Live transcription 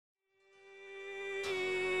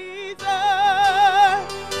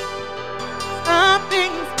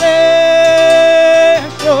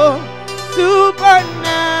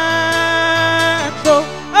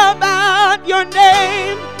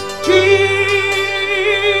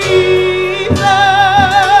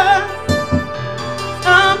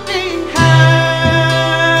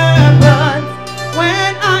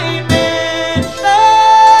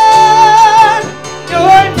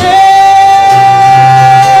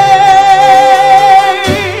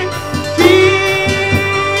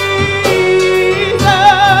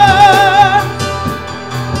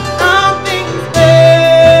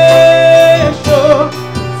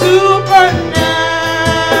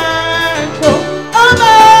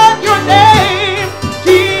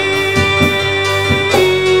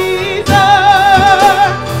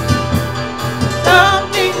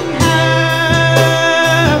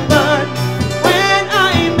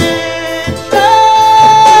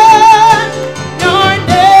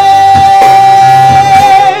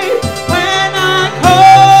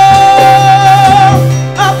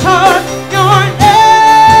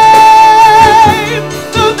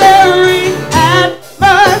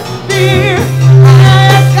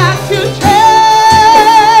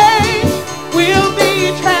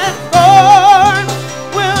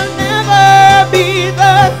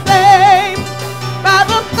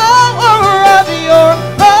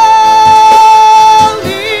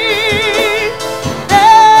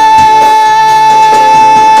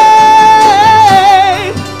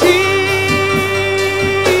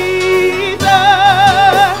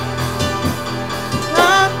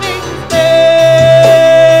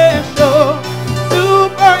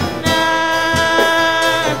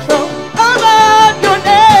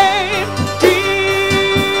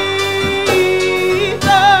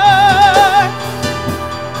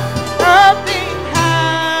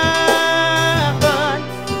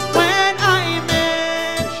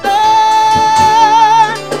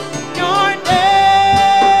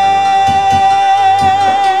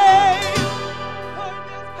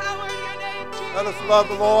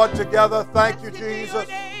the Lord together. Thank you, Jesus.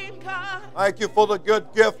 Thank you for the good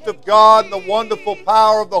gift of God and the wonderful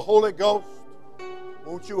power of the Holy Ghost.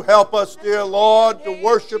 Won't you help us, dear Lord, to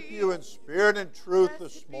worship you in spirit and truth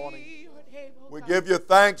this morning. We give you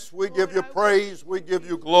thanks, we give you praise, we give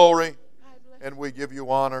you glory, and we give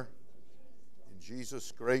you honor. In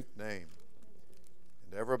Jesus' great name.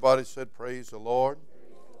 And everybody said, praise the Lord.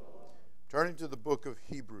 Turning to the book of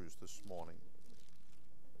Hebrews this morning.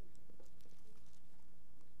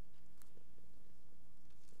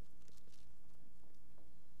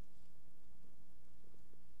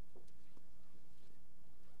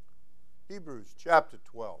 Hebrews chapter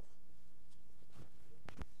 12.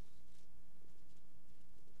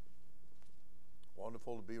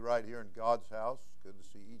 Wonderful to be right here in God's house. Good to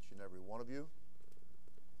see each and every one of you.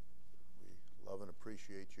 We love and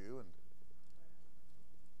appreciate you, and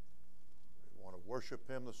we want to worship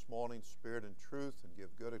Him this morning, spirit and truth, and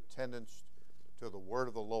give good attendance to the word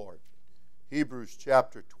of the Lord. Hebrews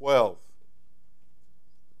chapter 12,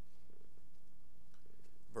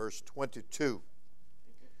 verse 22.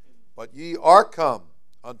 But ye are come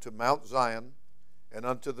unto Mount Zion, and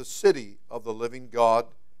unto the city of the living God,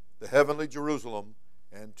 the heavenly Jerusalem,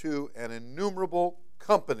 and to an innumerable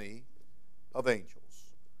company of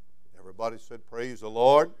angels. Everybody said, praise the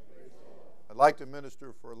Lord. I'd like to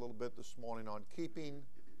minister for a little bit this morning on keeping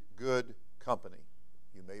good company.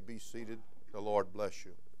 You may be seated. The Lord bless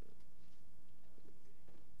you.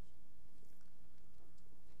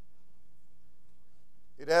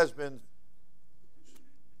 It has been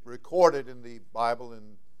recorded in the Bible in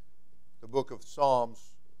the book of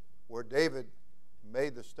Psalms where David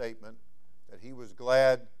made the statement that he was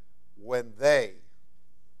glad when they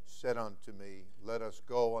said unto me, let us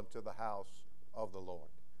go unto the house of the Lord.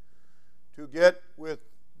 To get with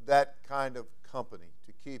that kind of company,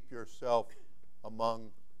 to keep yourself among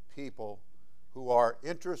people who are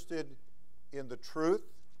interested in the truth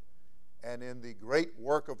and in the great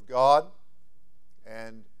work of God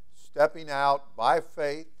and stepping out by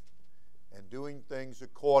faith and doing things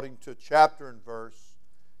according to chapter and verse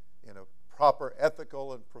in a proper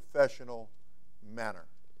ethical and professional manner.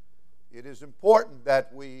 It is important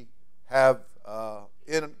that we have,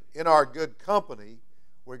 in our good company,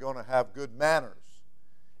 we're going to have good manners.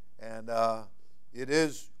 And it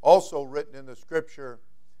is also written in the Scripture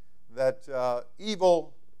that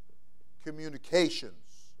evil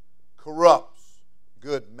communications corrupts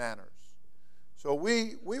good manners. So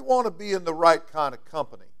we want to be in the right kind of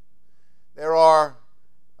company. There are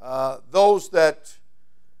those that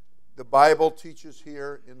the Bible teaches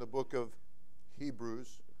here in the book of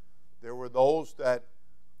Hebrews. There were those that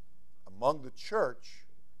among the church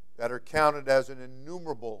that are counted as an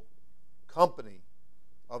innumerable company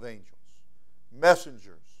of angels,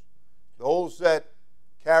 messengers, those that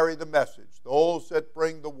carry the message, those that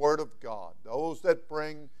bring the Word of God, those that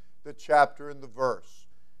bring the chapter and the verse.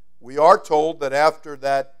 We are told that after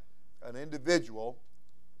that, an individual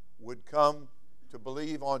would come to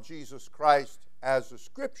believe on Jesus Christ as the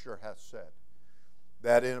Scripture has said.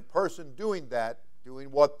 That in a person doing that,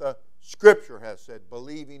 doing what the Scripture has said,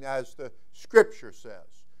 believing as the Scripture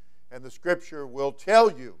says. And the Scripture will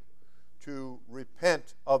tell you to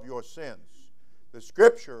repent of your sins. The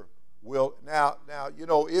Scripture will, now, you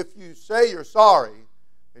know, if you say you're sorry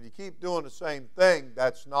and you keep doing the same thing,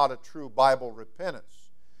 that's not a true Bible repentance.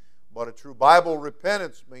 But a true Bible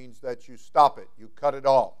repentance means that you stop it, you cut it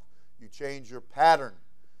off, you change your pattern,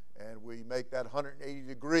 and we make that 180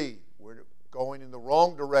 degree. We're going in the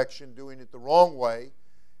wrong direction, doing it the wrong way,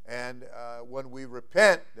 and when we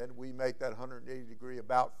repent, then we make that 180 degree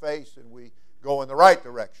about face and we go in the right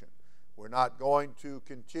direction. We're not going to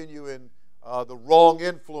continue in the wrong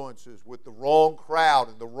influences with the wrong crowd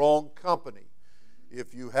and the wrong company.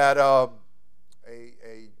 If you had an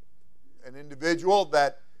individual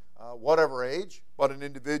that whatever age, but an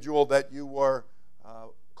individual that you were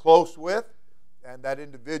close with, and that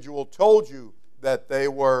individual told you that they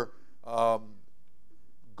were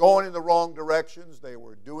going in the wrong directions, they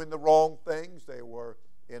were doing the wrong things, they were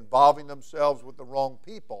involving themselves with the wrong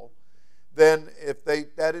people, then if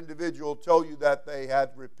that individual told you that they had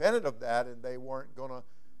repented of that and they weren't going to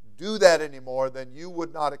do that anymore, then you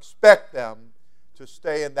would not expect them to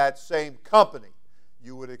stay in that same company.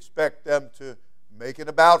 You would expect them to make an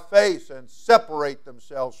about face and separate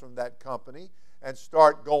themselves from that company and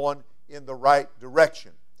start going in the right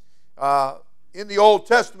direction. In the Old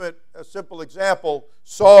Testament, a simple example,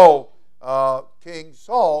 Saul, King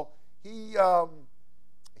Saul, he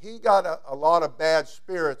got a lot of bad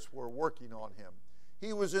spirits were working on him.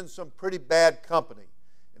 He was in some pretty bad company,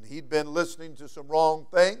 and he'd been listening to some wrong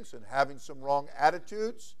things and having some wrong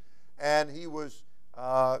attitudes, and he was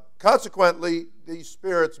Consequently, these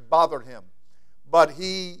spirits bothered him. But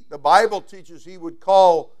the Bible teaches he would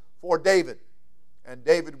call for David, and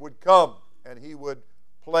David would come, and he would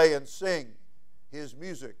play and sing his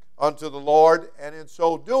music unto the Lord, and in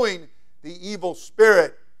so doing, the evil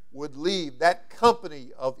spirit would leave. That company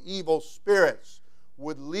of evil spirits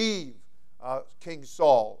would leave King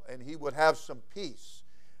Saul, and he would have some peace.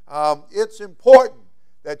 It's important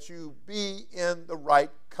that you be in the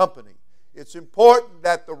right company. It's important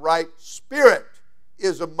that the right spirit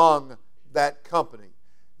is among that company.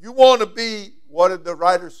 You want to be, what did the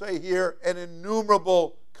writer say here, an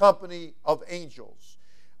innumerable company of angels.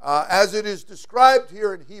 As it is described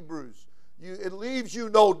here in Hebrews, it leaves you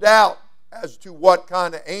no doubt as to what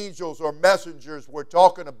kind of angels or messengers we're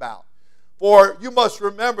talking about. For you must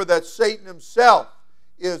remember that Satan himself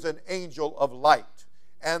is an angel of light,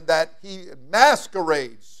 and that he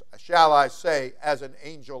masquerades, shall I say, as an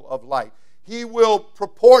angel of light. He will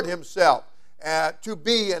purport himself to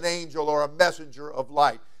be an angel or a messenger of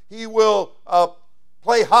light. He will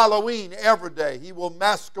play Halloween every day. He will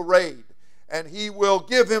masquerade, and he will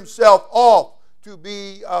give himself off to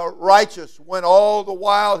be righteous when all the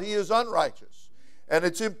while he is unrighteous. And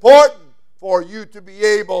it's important for you to be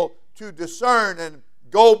able to discern and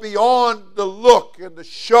go beyond the look and the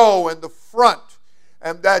show and the front,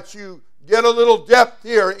 and that you get a little depth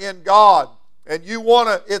here in God. And you want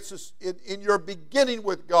to, it's in your beginning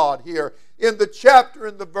with God here, in the chapter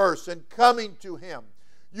and the verse, and coming to Him.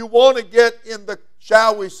 You want to get in the,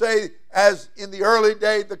 shall we say, as in the early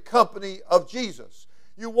day, the company of Jesus.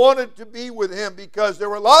 You wanted to be with Him because there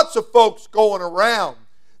were lots of folks going around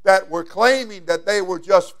that were claiming that they were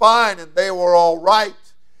just fine and they were all right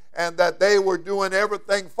and that they were doing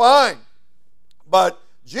everything fine. But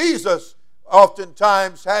Jesus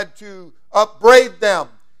oftentimes had to upbraid them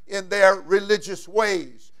in their religious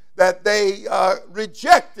ways, that they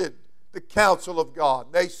rejected the counsel of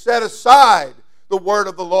God. They set aside the word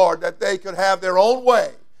of the Lord, that they could have their own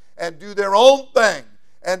way and do their own thing.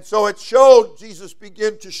 And so it showed, Jesus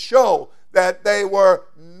began to show that they were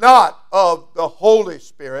not of the Holy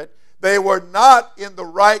Spirit. They were not in the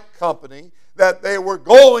right company, that they were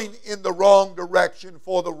going in the wrong direction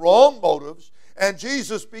for the wrong motives. And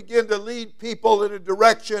Jesus began to lead people in a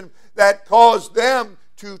direction that caused them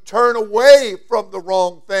to turn away from the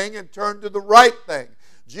wrong thing and turn to the right thing.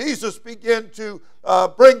 Jesus began to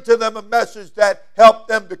bring to them a message that helped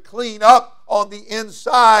them to clean up on the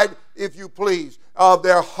inside, if you please, of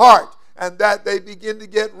their heart, and that they begin to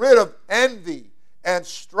get rid of envy and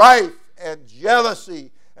strife and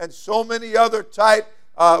jealousy and so many other type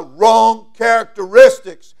wrong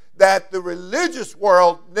characteristics that the religious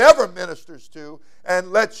world never ministers to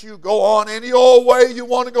and lets you go on any old way you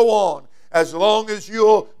want to go on, as long as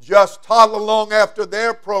you'll just toddle along after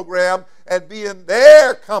their program and be in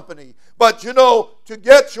their company. But you know, to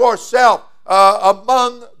get yourself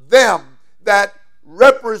among them that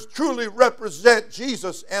truly represent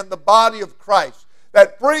Jesus and the body of Christ,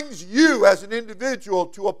 that brings you as an individual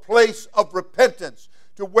to a place of repentance,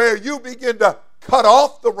 to where you begin to cut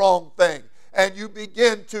off the wrong thing and you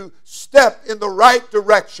begin to step in the right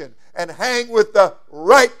direction and hang with the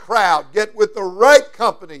right crowd, get with the right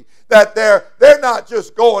company, that they're not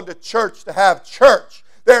just going to church to have church.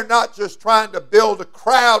 They're not just trying to build a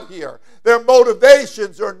crowd here. Their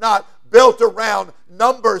motivations are not built around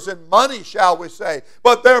numbers and money, shall we say,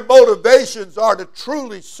 but their motivations are to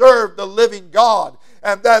truly serve the living God,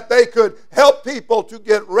 and that they could help people to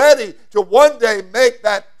get ready to one day make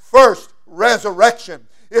that first resurrection.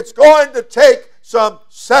 It's going to take some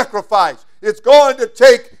sacrifice. It's going to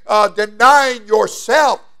take denying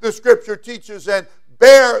yourself, the Scripture teaches, and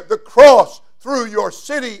bear the cross through your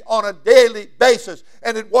city on a daily basis.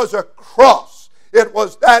 And it was a cross. It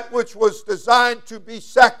was that which was designed to be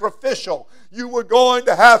sacrificial. You were going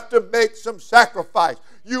to have to make some sacrifice.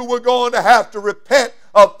 You were going to have to repent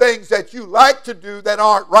of things that you like to do that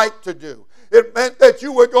aren't right to do. It meant that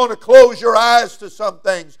you were going to close your eyes to some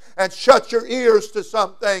things and shut your ears to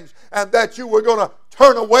some things, and that you were going to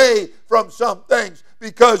turn away from some things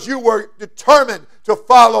because you were determined to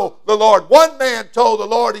follow the Lord. One man told the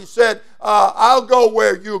Lord, he said, I'll go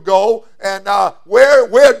where you go, and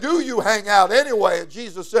where do you hang out anyway? And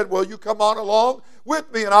Jesus said, well, you come on along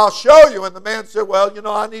with me and I'll show you. And the man said, well, you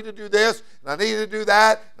know, I need to do this, and I need to do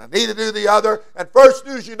that, and I need to do the other. And first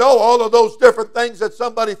news you know, all of those different things that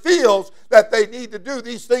somebody feels that they need to do,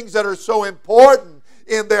 these things that are so important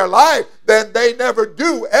in their life, then they never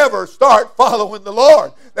do ever start following the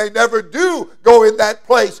Lord. They never do go in that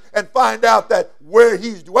place and find out that where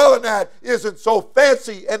he's dwelling at isn't so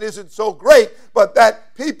fancy and isn't so great, but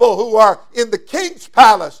that people who are in the king's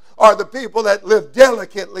palace are the people that live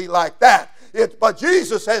delicately like that. But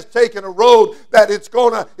Jesus has taken a road that it's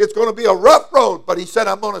going to be a rough road, but he said,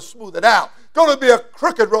 I'm going to smooth it out. Going to be a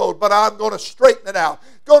crooked road, but I'm going to straighten it out.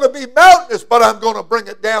 Going to be mountainous, but I'm going to bring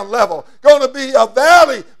it down level. Going to be a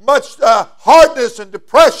valley, much hardness and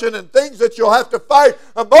depression and things that you'll have to fight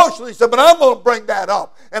emotionally. He said, but I'm going to bring that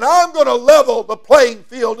up. And I'm going to level the playing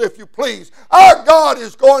field, if you please. Our God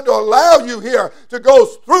is going to allow you here to go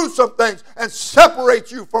through some things and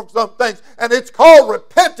separate you from some things. And it's called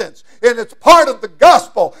repentance. And it's part of the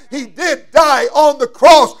gospel. He did die on the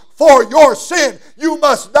cross for your sin. You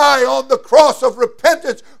must die on the cross of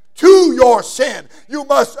repentance to your sin. You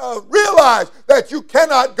must realize that you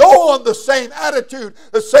cannot go on the same attitude,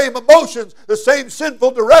 the same emotions, the same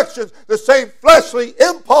sinful directions, the same fleshly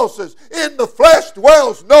impulses. In the flesh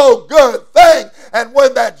dwells no good thing. And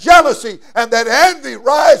when that jealousy and that envy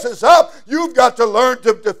rises up, you've got to learn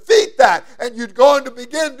to defeat that. And you're going to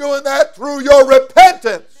begin doing that through your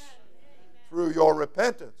repentance. Through your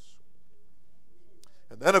repentance.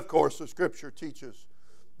 And then, of course, the Scripture teaches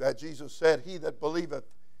that Jesus said, he that believeth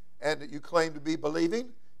and that you claim to be believing,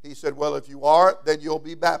 he said, well, if you are, then you'll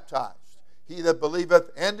be baptized. He that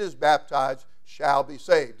believeth and is baptized shall be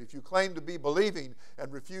saved. If you claim to be believing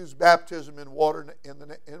and refuse baptism in water in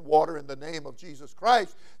the name of Jesus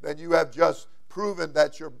Christ, then you have just proven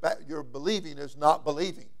that your believing is not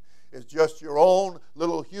believing. It's just your own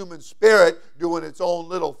little human spirit doing its own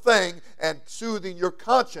little thing and soothing your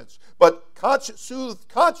conscience. But soothed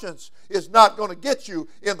conscience is not going to get you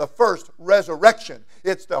in the first resurrection.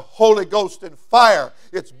 It's the Holy Ghost and fire.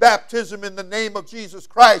 It's baptism in the name of Jesus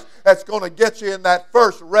Christ that's going to get you in that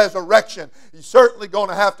first resurrection. You're certainly going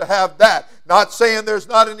to have that. Not saying there's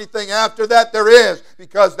not anything after that. There is,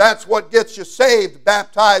 because that's what gets you saved.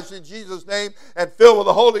 Baptized in Jesus' name and filled with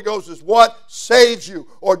the Holy Ghost is what saves you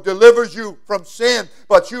or delivers you from sin.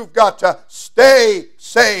 But you've got to stay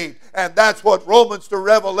saved. And that's what Romans to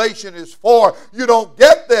Revelation is for. You don't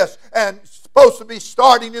get this and supposed to be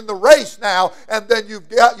starting in the race now, and then you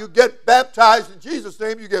get baptized in Jesus'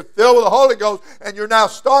 name, you get filled with the Holy Ghost, and you're now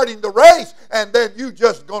starting the race, and then you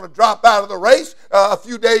just going to drop out of the race a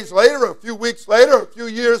few days later, a few weeks later, a few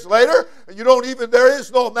years later. There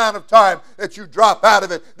is no amount of time that you drop out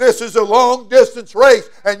of it. This is a long distance race,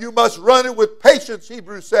 and you must run it with patience,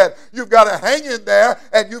 Hebrews said. You've got to hang in there,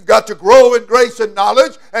 and you've got to grow in grace and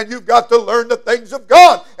knowledge, and you've got to learn the things of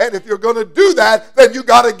God. And if you're going to do that, then you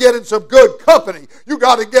got to get in some good company. You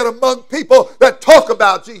got to get among people that talk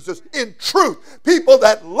about Jesus in truth. People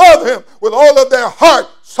that love Him with all of their heart,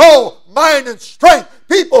 soul, mind, and strength.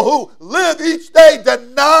 People who live each day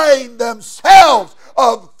denying themselves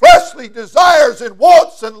of fleshly desires and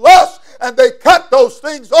wants and lusts, and they cut those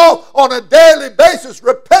things off on a daily basis.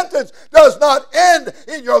 Repentance does not end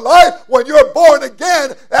in your life when you're born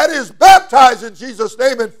again. That is baptized in Jesus'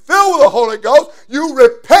 name and filled with the Holy Ghost. You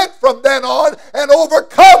repent from then on and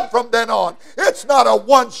overcome from then on. It's not a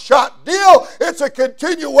one-shot deal. It's a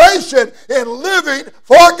continuation in living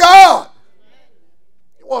for God.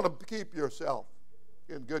 You want to keep yourself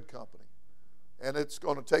in good company, and it's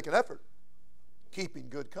going to take an effort. Keeping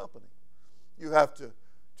good company. You have to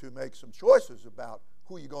make some choices about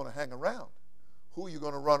who you're going to hang around, who you're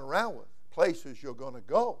going to run around with, places you're going to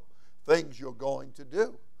go, things you're going to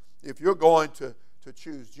do. If you're going to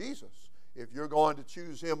choose Jesus, if you're going to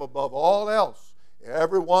choose Him above all else,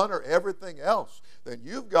 everyone or everything else, then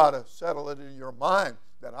you've got to settle it in your mind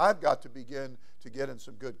that I've got to begin to get in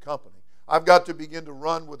some good company. I've got to begin to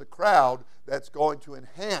run with a crowd that's going to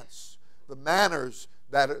enhance the manners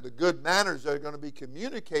that are the good manners that are going to be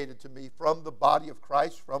communicated to me from the body of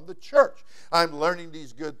Christ, from the church. I'm learning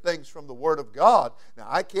these good things from the Word of God. Now,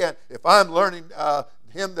 I can't, if I'm learning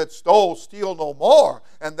him that stole, steal no more,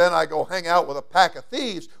 and then I go hang out with a pack of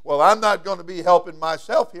thieves, well, I'm not going to be helping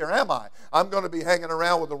myself here, am I? I'm going to be hanging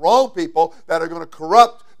around with the wrong people that are going to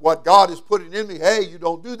corrupt what God is putting in me. Hey, you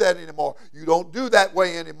don't do that anymore. You don't do that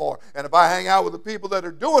way anymore. And if I hang out with the people that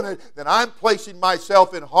are doing it, then I'm placing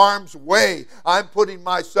myself in harm's way. I'm putting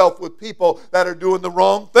myself with people that are doing the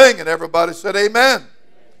wrong thing. And everybody said amen.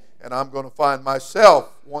 And I'm going to find myself,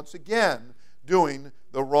 once again, doing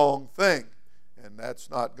the wrong thing. And that's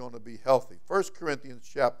not going to be healthy. 1 Corinthians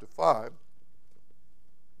chapter 5.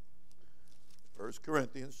 1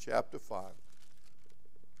 Corinthians chapter 5.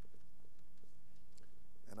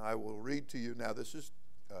 And I will read to you. Now, this is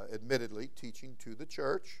admittedly teaching to the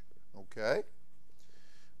church. Okay?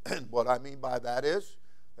 And what I mean by that is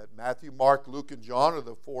that Matthew, Mark, Luke, and John are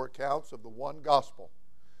the four accounts of the one gospel.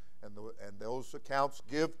 And those accounts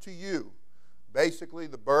give to you basically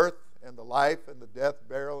the birth and the life and the death,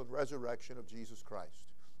 burial, and resurrection of Jesus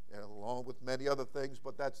Christ, and along with many other things,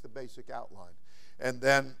 but that's the basic outline. And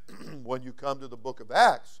then when you come to the book of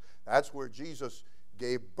Acts, that's where Jesus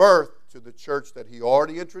gave birth to the church that he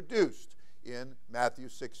already introduced in Matthew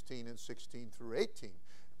 16 and 16 through 18. The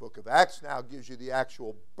book of Acts now gives you the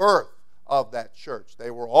actual birth of that church. They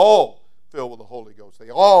were all filled with the Holy Ghost. They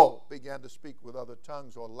all began to speak with other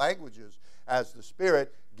tongues or languages as the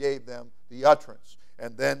Spirit gave them the utterance.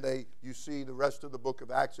 And then you see the rest of the book of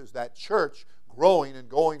Acts is that church growing and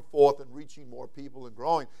going forth and reaching more people and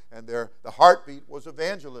growing. And the heartbeat was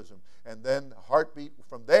evangelism. And then the heartbeat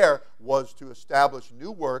from there was to establish new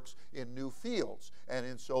works in new fields. And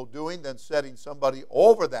in so doing, then setting somebody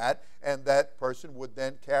over that, and that person would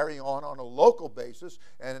then carry on a local basis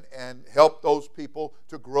and help those people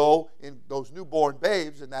to grow in those newborn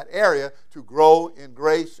babes in that area, to grow in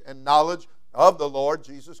grace and knowledge of the Lord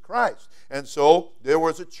Jesus Christ. And so there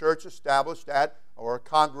was a church established or a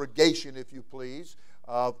congregation, if you please,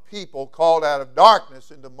 of people called out of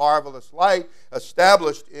darkness into marvelous light,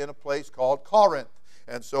 established in a place called Corinth.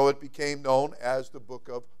 And so it became known as the book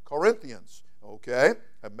of Corinthians. Okay?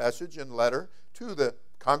 A message and letter to the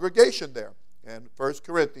congregation there. And 1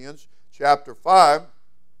 Corinthians chapter 5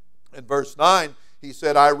 and verse 9, he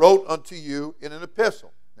said, I wrote unto you in an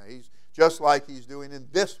epistle. Now he's just like he's doing in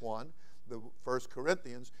this one, the 1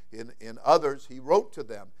 Corinthians, in others, he wrote to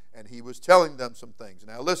them, and he was telling them some things.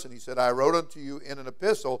 Now listen, he said, I wrote unto you in an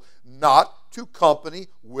epistle not to company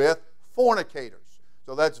with fornicators.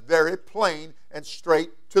 So that's very plain and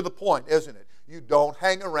straight to the point, isn't it? You don't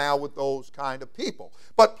hang around with those kind of people.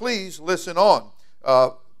 But please listen on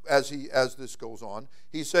as this goes on.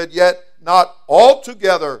 He said, yet not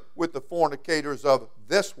altogether with the fornicators of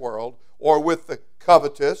this world, or with the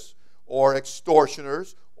covetous, or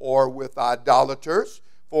extortioners, or with idolaters,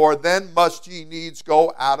 for then must ye needs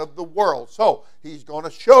go out of the world. So he's going to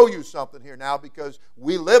show you something here now, because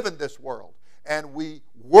we live in this world, and we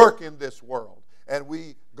work in this world, and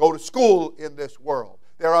we go to school in this world.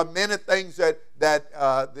 There are many things that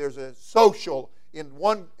there's a social, in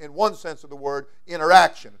one sense of the word,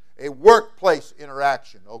 interaction, a workplace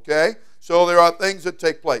interaction, okay? So there are things that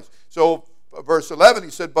take place. So verse 11, he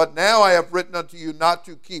said, but now I have written unto you not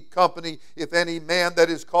to keep company if any man that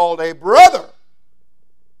is called a brother.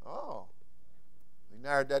 Oh, he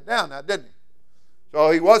narrowed that down now, didn't he?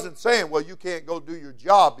 So he wasn't saying, well, you can't go do your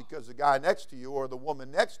job because the guy next to you or the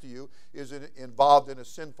woman next to you is involved in a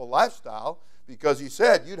sinful lifestyle, because he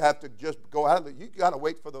said you'd have to just go out of it. You got to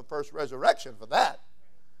wait for the first resurrection for that.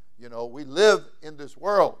 You know, we live in this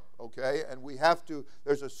world, okay, and we have to,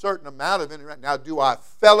 there's a certain amount of interaction. Now, do I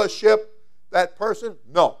fellowship that person?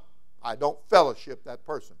 No, I don't fellowship that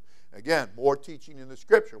person. Again, more teaching in the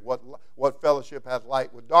Scripture. What fellowship has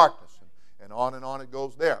light with darkness? And on it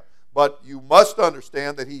goes there. But you must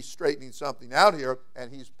understand that he's straightening something out here,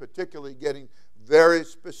 and he's particularly getting very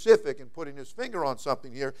specific and putting his finger on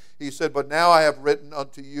something here. He said, but now I have written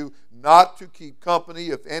unto you not to keep company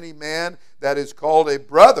if any man that is called a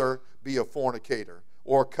brother be a fornicator,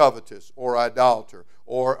 or covetous, or idolater,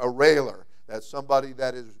 or a railer. That's somebody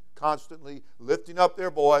that is constantly lifting up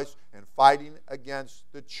their voice and fighting against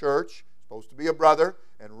the church. Supposed to be a brother,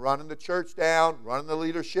 and running the church down, running the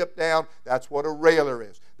leadership down. That's what a railer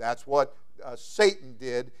is. That's what Satan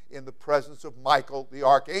did in the presence of Michael the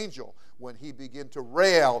archangel, when he began to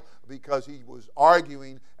rail because he was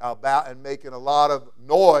arguing about and making a lot of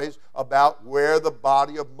noise about where the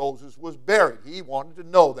body of Moses was buried. He wanted to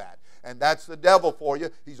know that. And that's the devil for you.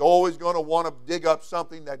 He's always going to want to dig up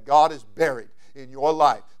something that God has buried in your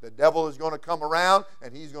life. The devil is going to come around,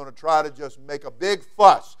 and he's going to try to just make a big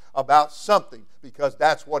fuss about something, because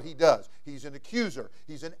that's what he does. He's an accuser.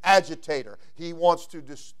 He's an agitator. He wants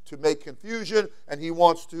to make confusion, and he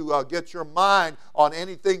wants to get your mind on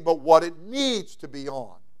anything but what it needs to be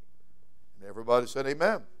on. And everybody said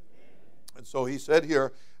amen. And so he said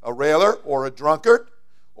here, a railer or a drunkard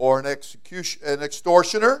or an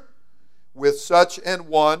extortioner, with such an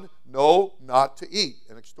one no, not to eat.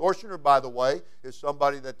 An extortioner, by the way, is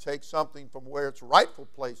somebody that takes something from where its rightful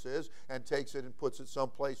place is and takes it and puts it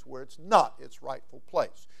someplace where it's not its rightful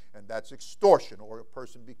place. And that's extortion, or a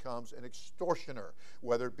person becomes an extortioner,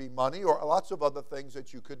 whether it be money or lots of other things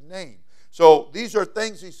that you could name. So these are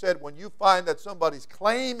things, he said, when you find that somebody's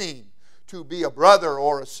claiming to be a brother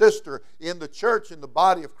or a sister in the church, in the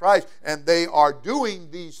body of Christ, and they are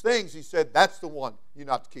doing these things, he said, that's the one you're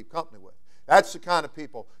not to keep company with. That's the kind of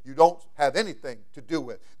people you don't have anything to do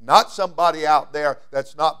with. Not somebody out there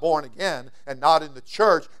that's not born again and not in the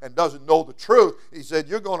church and doesn't know the truth. He said,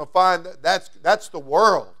 you're going to find that that's the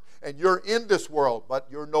world. and you're in this world, but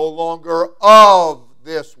you're no longer of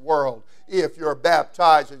this world. If you're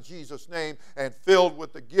baptized in Jesus' name and filled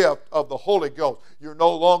with the gift of the Holy Ghost, you're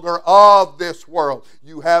no longer of this world.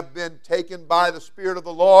 You have been taken by the Spirit of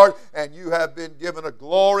the Lord, and you have been given a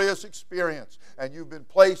glorious experience, and you've been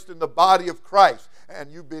placed in the body of Christ, and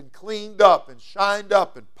you've been cleaned up and shined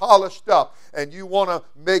up and polished up, and you want to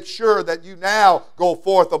make sure that you now go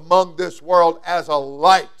forth among this world as a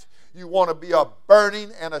light. You want to be a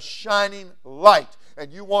burning and a shining light.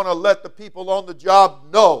 And you want to let the people on the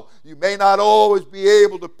job know. You may not always be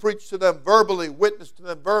able to preach to them verbally, witness to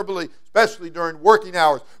them verbally, especially during working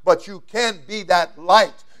hours, but you can be that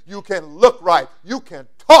light. You can look right. You can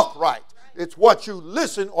talk right. It's what you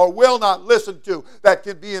listen or will not listen to that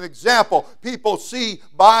can be an example. People see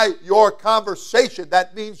by your conversation,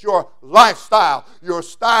 that means your lifestyle, your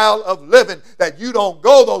style of living, that you don't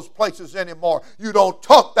go those places anymore. You don't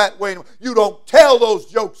talk that way anymore. You don't tell those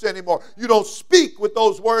jokes anymore. You don't speak with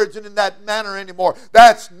those words and in that manner anymore.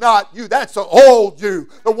 That's not you. That's the old you,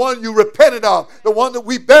 the one you repented of, the one that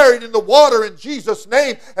we buried in the water in Jesus'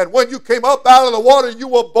 name. And when you came up out of the water, you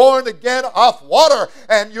were born again of water,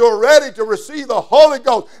 and you're ready to receive the Holy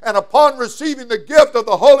Ghost. And upon receiving the gift of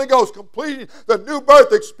the Holy Ghost, completing the new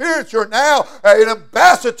birth experience, you're now an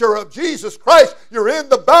ambassador of Jesus Christ. You're in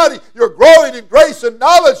the body. You're growing in grace and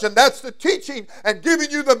knowledge, and that's the teaching, and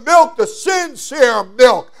giving you the milk, the sincere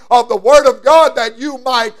milk of the Word of God, that you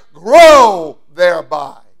might grow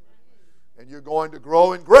thereby. And you're going to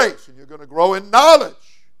grow in grace, and you're going to grow in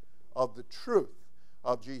knowledge of the truth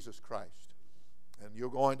of Jesus Christ. And you're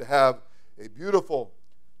going to have a beautiful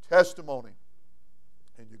testimony,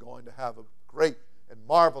 and you're going to have a great and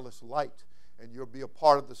marvelous light, and you'll be a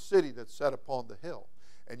part of the city that's set upon the hill,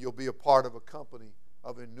 and you'll be a part of a company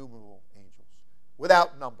of innumerable angels,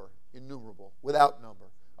 without number, innumerable, without number,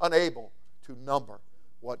 unable to number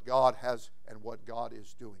what God has and what God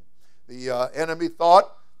is doing. The enemy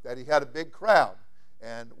thought that he had a big crowd,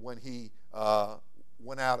 and when he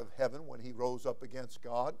went out of heaven, when he rose up against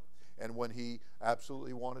God, and when he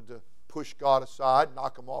absolutely wanted to push God aside,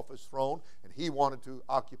 knock him off his throne, and he wanted to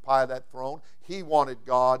occupy that throne. He wanted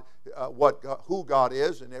God, who God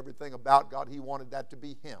is and everything about God. He wanted that to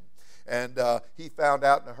be him. And he found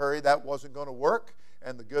out in a hurry that wasn't going to work,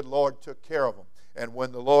 and the good Lord took care of him. And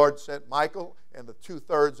when the Lord sent Michael and the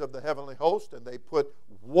 2/3 of the heavenly host, and they put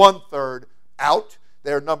 1/3 out,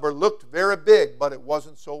 their number looked very big, but it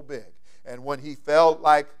wasn't so big. And when he fell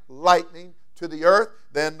like lightning to the earth,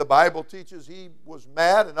 then the Bible teaches he was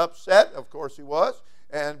mad and upset. Of course he was.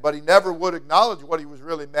 But he never would acknowledge what he was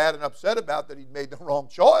really mad and upset about, that he'd made the wrong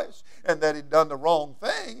choice and that he'd done the wrong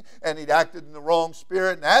thing and he'd acted in the wrong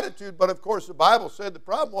spirit and attitude. But of course the Bible said the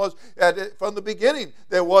problem was that from the beginning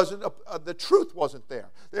there wasn't the truth wasn't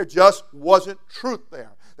there. There just wasn't truth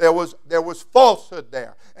there. There was falsehood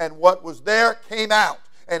there. And what was there came out.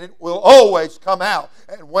 And it will always come out.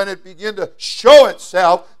 And when it began to show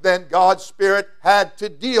itself, then God's Spirit had to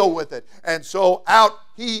deal with it. And so out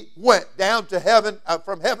he went, down to heaven,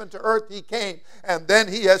 from heaven to earth he came. And then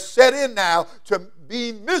he has set in now to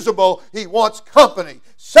being miserable. He wants company.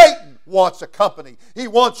 Satan wants a company. He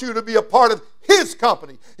wants you to be a part of his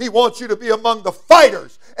company. He wants you to be among the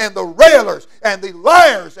fighters and the railers and the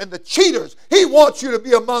liars and the cheaters. He wants you to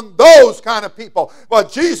be among those kind of people.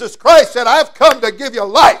 But Jesus Christ said, I've come to give you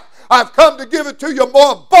life. I've come to give it to you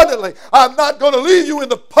more abundantly. I'm not going to leave you in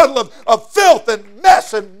the puddle of filth and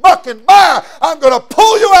mess and muck and mire. I'm going to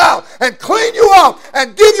pull you out and clean you up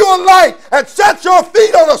and give you a light and set your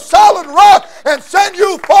feet on a solid rock and send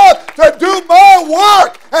you forth to do my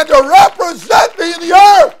work and to represent me in the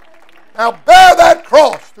earth. Now bear that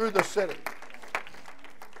cross through the city.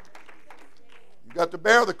 You've got to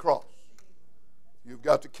bear the cross. You've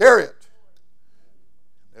got to carry it.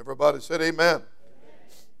 Everybody said amen.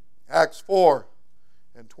 Acts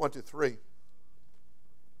 4:23.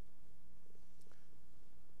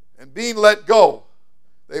 And being let go,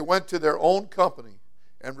 they went to their own company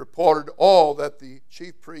and reported all that the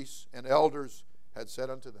chief priests and elders had said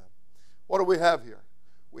unto them. What do we have here?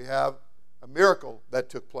 We have a miracle that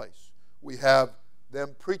took place. We have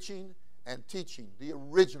them preaching and teaching, the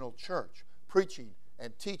original church, preaching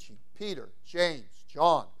and teaching. Peter, James,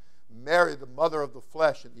 John, Mary, the mother of the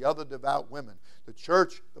flesh, and the other devout women. The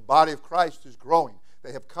church, the body of Christ, is growing.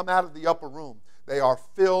 They have come out of the upper room. They are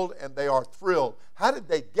filled and they are thrilled. How did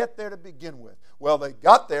they get there to begin with? Well, they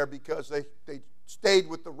got there because they stayed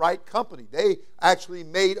with the right company. They actually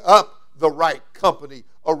made up the right company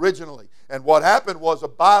originally. And what happened was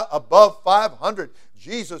above 500,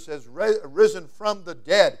 Jesus has risen from the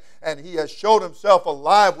dead, and he has showed himself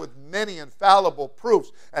alive with many infallible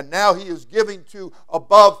proofs. And now he is giving to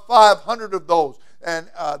above 500 of those and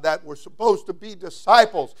that were supposed to be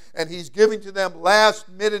disciples, and he's giving to them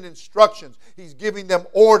last-minute instructions. He's giving them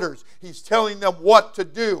orders. He's telling them what to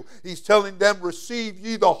do. He's telling them, receive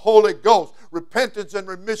ye the Holy Ghost. Repentance and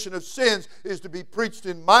remission of sins is to be preached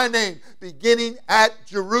in my name, beginning at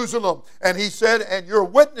Jerusalem. And he said, and you're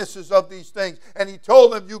witnesses of these things. And he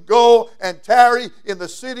told them, you go and tarry in the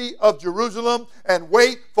city of Jerusalem and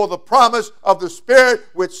wait for the promise of the Spirit,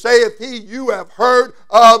 which saith he, you have heard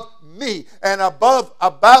of me. And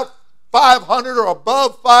about 500 or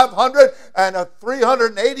above 500, and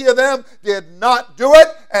 380 of them did not do it,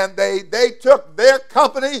 and they took their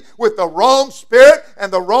company with the wrong spirit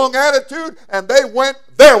and the wrong attitude, and they went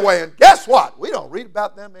their way. And guess what? We don't read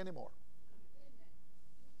about them anymore.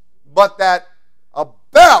 But that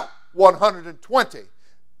about 120,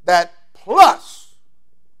 that plus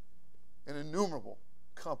an innumerable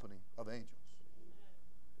company of angels.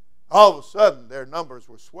 All of a sudden, their numbers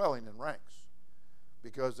were swelling in ranks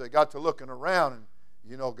because they got to looking around, and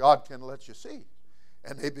you know God can let you see.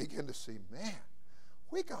 And they begin to see, man,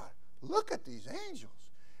 we got to look at these angels.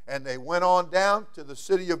 And they went on down to the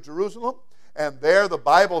city of Jerusalem, and there the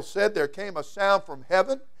Bible said there came a sound from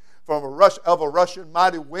heaven, from a rushing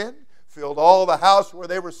mighty wind, filled all the house where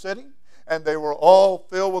they were sitting, and they were all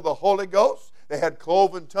filled with the Holy Ghost. They had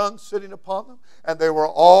cloven tongues sitting upon them, and they were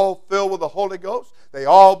all filled with the Holy Ghost. They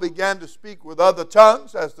all began to speak with other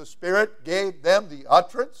tongues as the Spirit gave them the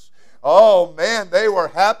utterance. Oh, man, they were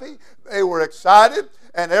happy. They were excited.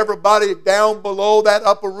 And everybody down below that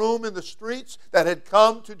upper room in the streets that had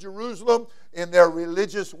come to Jerusalem in their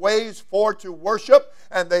religious ways for to worship,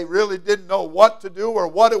 and they really didn't know what to do or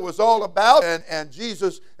what it was all about. And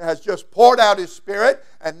Jesus has just poured out His Spirit,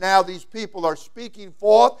 and now these people are speaking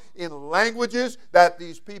forth in languages that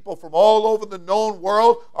these people from all over the known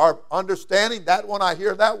world are understanding. That one, I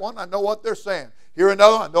hear that one, I know what they're saying. Hear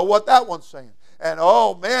another, I know what that one's saying. And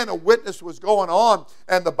oh man, a witness was going on.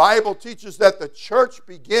 And the Bible teaches that the church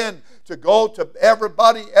began to go to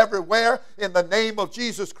everybody, everywhere, in the name of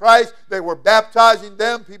Jesus Christ. They were baptizing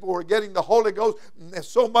them. People were getting the Holy Ghost.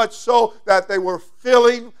 So much so that they were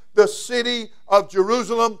filling the city of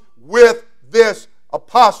Jerusalem with this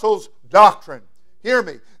apostles' doctrine. Hear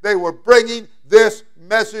me. They were bringing this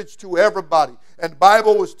message to everybody. And the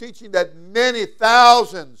Bible was teaching that many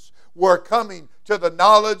thousands were coming to the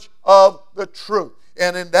knowledge of the truth.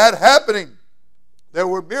 And in that happening, there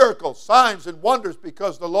were miracles, signs, and wonders,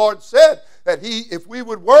 because the Lord said that if we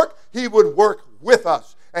would work, He would work with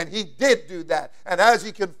us. And He did do that. And as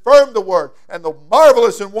He confirmed the word and the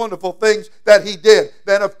marvelous and wonderful things that He did,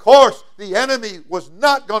 then of course the enemy was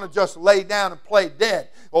not going to just lay down and play dead.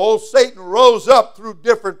 Old Satan rose up through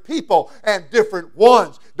different people and different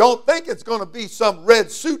ones. Don't think it's going to be some red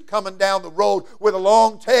suit coming down the road with a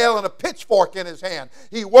long tail and a pitchfork in his hand.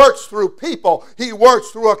 He works through people. He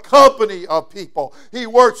works through a company of people. He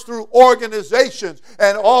works through organizations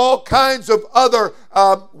and all kinds of other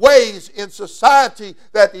ways in society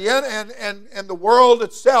that and the world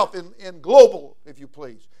itself, in global, if you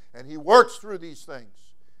please. And he works through these things.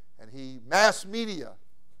 And mass media,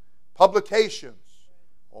 publications,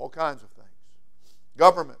 all kinds of things,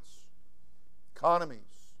 governments, economies,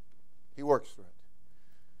 he works through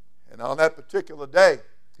it. And on that particular day,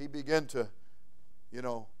 he began to,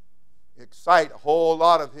 excite a whole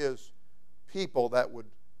lot of his people that would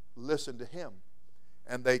listen to him.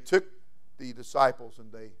 And they took the disciples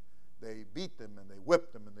and they beat them and they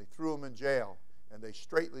whipped them and they threw them in jail. And they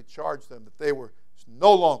straightly charged them that they were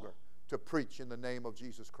no longer to preach in the name of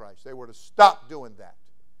Jesus Christ. They were to stop doing that.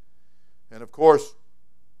 And of course,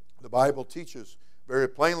 the Bible teaches very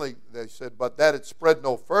plainly, they said, but that it spread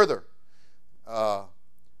no further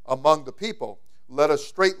among the people, let us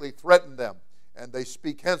straightly threaten them. And they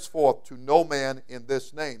speak henceforth to no man in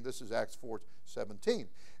this name. This is Acts 4:17.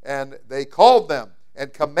 And they called them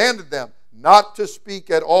and commanded them not to speak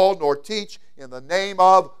at all nor teach in the name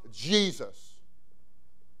of Jesus.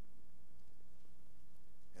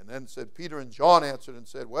 And then said Peter and John answered and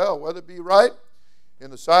said, well, whether it be right in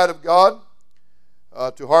the sight of God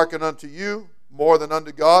to hearken unto you more than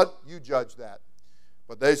unto God, you judge that.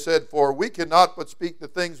 But they said, for we cannot but speak the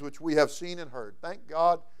things which we have seen and heard. Thank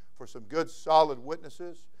God for some good, solid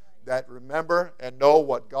witnesses that remember and know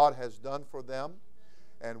what God has done for them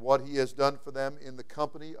and what He has done for them in the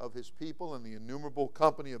company of His people and the innumerable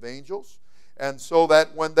company of angels. And so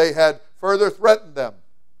that when they had further threatened them,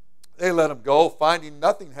 they let them go, finding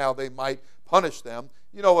nothing how they might punish them.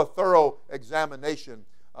 A thorough examination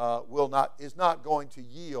is not going to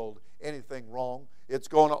yield anything wrong. It's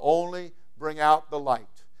going to only bring out the light.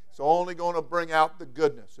 It's only going to bring out the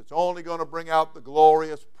goodness. It's only going to bring out the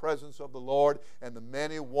glorious presence of the Lord and the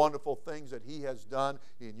many wonderful things that He has done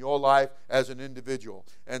in your life as an individual.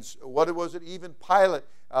 And what was it? Even Pilate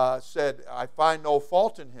said, I find no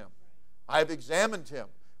fault in him. I've examined him.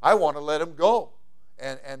 I want to let him go.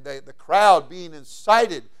 And the crowd being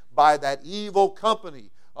incited by that evil company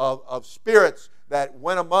of spirits that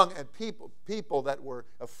went among, and people that were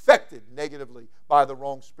affected negatively by the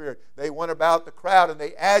wrong spirit. They went about the crowd and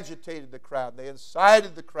they agitated the crowd. They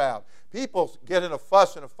incited the crowd. People get in a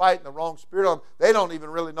fuss and a fight and the wrong spirit on them. They don't even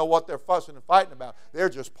really know what they're fussing and fighting about. They're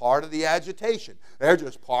just part of the agitation. They're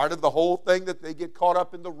just part of the whole thing, that they get caught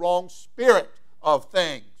up in the wrong spirit of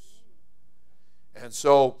things. And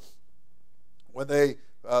so when they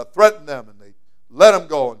threatened them and they let them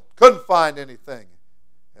go and couldn't find anything,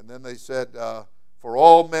 and then they said, for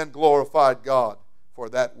all men glorified God for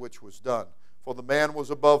that which was done. For the man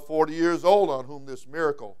was above 40 years old on whom this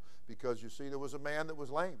miracle, because you see, there was a man that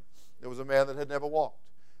was lame. There was a man that had never walked.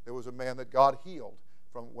 There was a man that God healed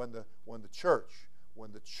from when the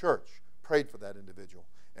church prayed for that individual.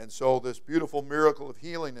 And so this beautiful miracle of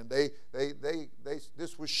healing, and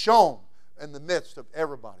this was shown in the midst of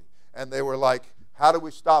everybody. And they were like, how do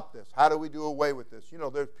we stop this? How do we do away with this? You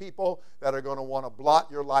know, there's people that are going to want to blot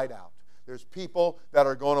your light out. There's people that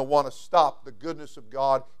are going to want to stop the goodness of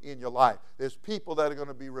God in your life. There's people that are going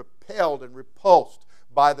to be repelled and repulsed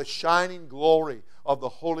by the shining glory of the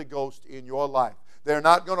Holy Ghost in your life. They're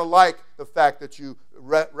not going to like the fact that you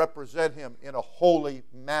represent Him in a holy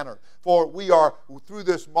manner. For we are, through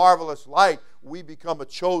this marvelous light, we become a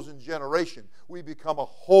chosen generation. We become a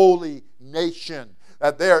holy nation.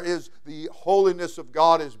 That there is the holiness of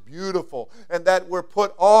God is beautiful, and that we're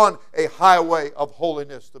put on a highway of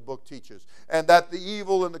holiness, the book teaches, and that the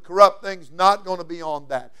evil and the corrupt things not going to be on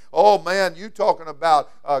that. Oh man, you talking about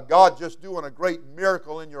God just doing a great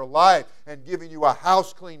miracle in your life and giving you a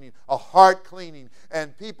house cleaning, a heart cleaning,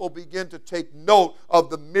 and people begin to take note of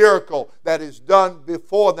the miracle that is done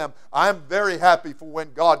before them. I'm very happy for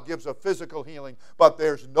when God gives a physical healing, but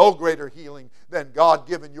there's no greater healing than God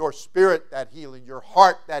giving your spirit that healing, your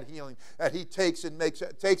heart that healing, that He takes and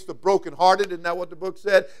takes the brokenhearted, isn't that what the book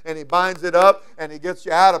said? And He binds it up and He gets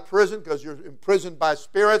you out of prison, because you're imprisoned by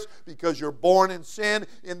spirits, because you're born in sin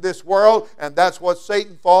in this world, and that's what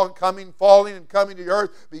Satan falling and coming to the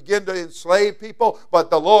earth begin to enslave people. But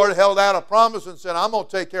the Lord held out a promise and said, I'm going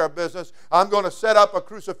to take care of business. I'm going to set up a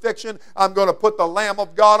crucifixion. I'm going to put the Lamb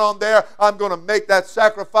of God on there. I'm going to make that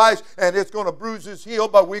sacrifice, and it's going to bruise His heel,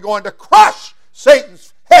 but we're going to crush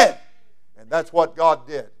Satan's head. And that's what God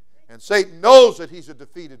did. And Satan knows that he's a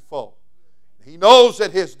defeated foe. He knows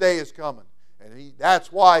that his day is coming. And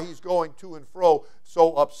that's why he's going to and fro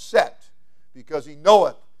so upset, because he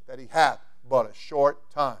knoweth that he hath but a short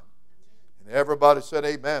time. And everybody said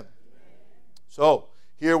amen. So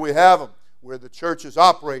here we have them, where the church is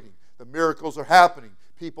operating. The miracles are happening.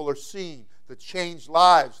 People are seeing the changed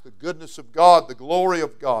lives, the goodness of God, the glory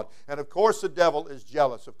of God. And of course the devil is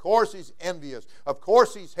jealous. Of course he's envious. Of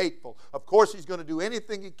course he's hateful. Of course he's going to do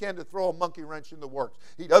anything he can to throw a monkey wrench in the works.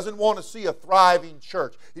 He doesn't want to see a thriving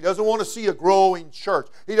church. He doesn't want to see a growing church.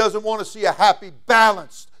 He doesn't want to see a happy,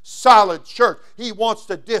 balanced, solid church. He wants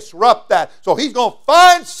to disrupt that. So he's going to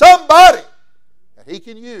find somebody that he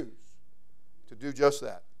can use to do just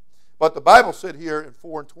that. But the Bible said here in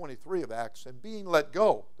 4:23 of Acts, and being let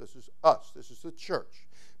go, this is us, this is the church,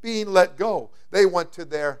 being let go, they went to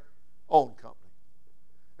their own company.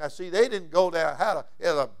 Now see, they didn't go down, it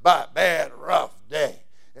was a bad, rough day,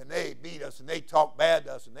 and they beat us, and they talked bad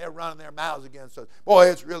to us, and they're running their mouths against us. Boy,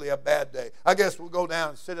 it's really a bad day. I guess we'll go down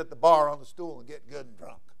and sit at the bar on the stool and get good and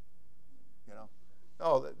drunk. You know?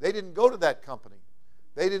 No, they didn't go to that company.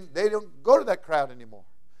 They don't go to that crowd anymore.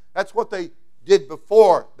 That's what they did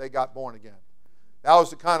before they got born again. That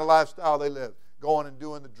was the kind of lifestyle they lived, going and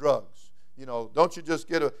doing the drugs. You know, don't you just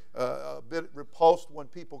get a bit repulsed when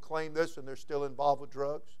people claim this and they're still involved with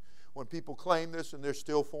drugs? When people claim this and they're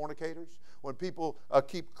still fornicators? When people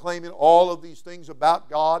keep claiming all of these things about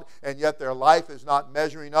God and yet their life is not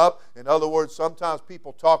measuring up? In other words, sometimes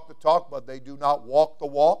people talk the talk, but they do not walk the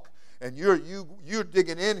walk. And you're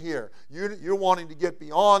digging in here. You're wanting to get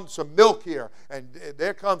beyond some milk here. And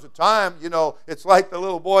there comes a time, you know, it's like the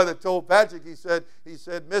little boy that told Patrick, he said,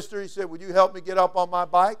 Mister, he said, would you help me get up on my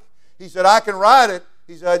bike? He said, I can ride it.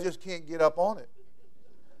 He said, I just can't get up on it.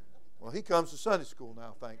 Well, he comes to Sunday school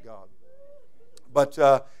now, thank God.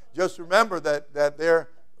 But just remember that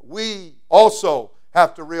we also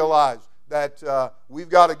have to realize that we've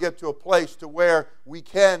got to get to a place to where we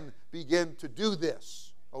can begin to do this.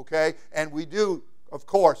 okay? And we do, of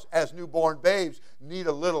course, as newborn babes, need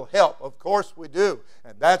a little help. Of course we do.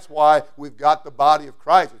 And that's why we've got the body of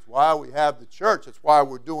Christ. It's why we have the church. It's why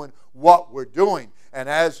we're doing what we're doing. And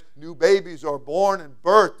as new babies are born and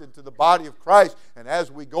birthed into the body of Christ, and as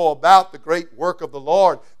we go about the great work of the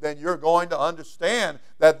Lord, then you're going to understand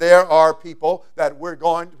that there are people that we're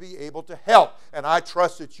going to be able to help. And I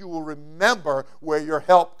trust that you will remember where your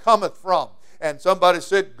help cometh from. And somebody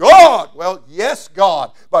said, God. Well, yes,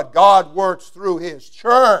 God. But God works through His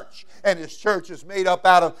church. And His church is made up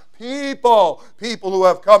out of people. People who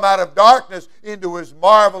have come out of darkness into His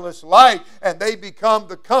marvelous light. And they become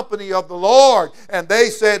the company of the Lord. And they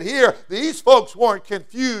said here, these folks weren't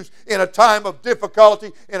confused in a time of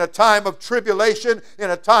difficulty, in a time of tribulation,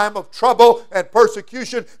 in a time of trouble and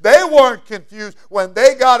persecution. They weren't confused when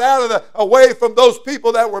they got away from those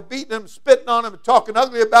people that were beating them, spitting on them, and talking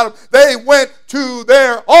ugly about them. They went to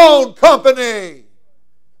their own company.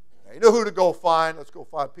 They knew who to go find. Let's go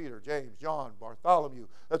find Peter, James, John, Bartholomew.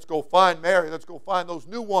 Let's go find Mary. Let's go find those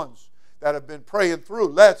new ones that have been praying through.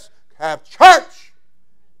 Let's have church.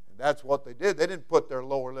 And that's what they did. They didn't put their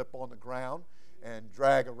lower lip on the ground and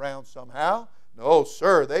drag around somehow. No,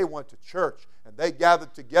 sir, they went to church, and they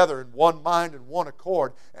gathered together in one mind and one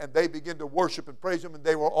accord, and they began to worship and praise Him, and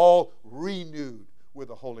they were all renewed with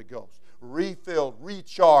the Holy Ghost. Refilled,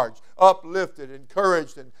 recharged, uplifted,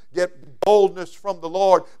 encouraged, and get boldness from the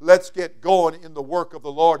Lord. Let's get going in the work of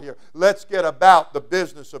the Lord here. Let's get about the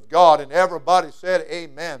business of God. And everybody said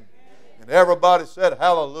amen. And everybody said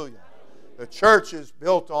hallelujah. The church is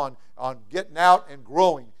built on getting out and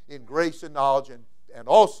growing in grace and knowledge, and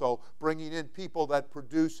also bringing in people that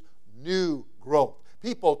produce new growth.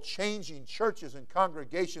 People changing churches and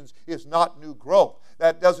congregations is not new growth.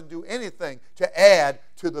 That doesn't do anything to add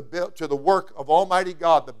to the work of Almighty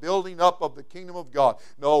God, the building up of the kingdom of God.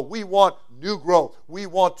 No, we want new growth. We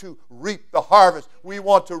want to reap the harvest. We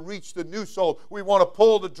want to reach the new soul. We want to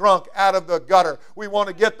pull the drunk out of the gutter. We want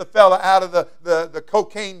to get the fella out of the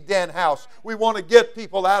cocaine den house. We want to get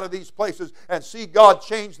people out of these places and see God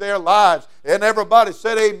change their lives. And everybody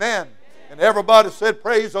said amen. And everybody said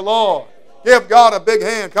praise the Lord. Give God a big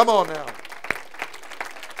hand. Come on now.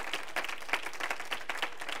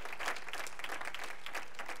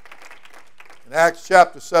 In Acts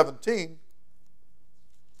chapter 17,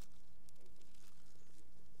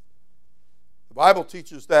 the Bible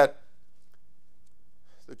teaches that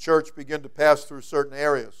the church began to pass through certain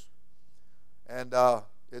areas. And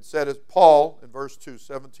it said, as Paul, in verse 2,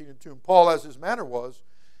 17 and 2, and Paul, as his manner was,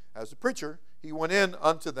 as a preacher, he went in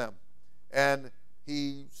unto them. And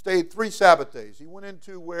he stayed 3 Sabbath days. He went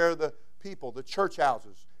into where the people, the church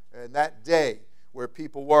houses, and that day where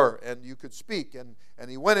people were, and you could speak. And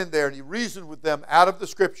he went in there and he reasoned with them out of the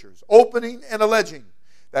Scriptures, opening and alleging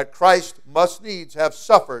that Christ must needs have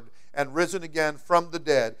suffered and risen again from the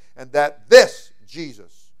dead, and that this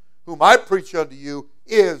Jesus, whom I preach unto you,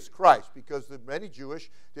 is Christ. Because the many Jewish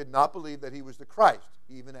did not believe that He was the Christ,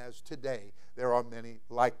 even as today there are many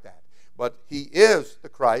like that. But He is the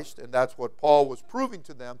Christ, and that's what Paul was proving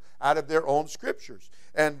to them out of their own Scriptures.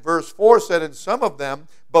 And verse 4 said, and some of them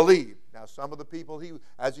believed. Now, some of the people,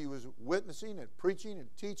 as he was witnessing and preaching and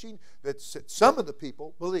teaching, that some of the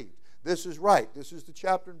people believed. This is right. This is the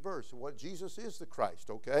chapter and verse. What Jesus is the Christ,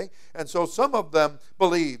 okay? And so some of them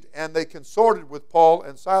believed, and they consorted with Paul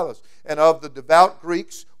and Silas. And of the devout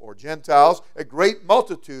Greeks, or Gentiles, a great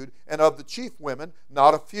multitude, and of the chief women,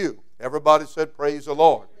 not a few. Everybody said, praise the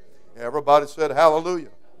Lord. Everybody said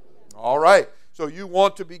hallelujah. All right. So you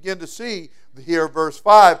want to begin to see here verse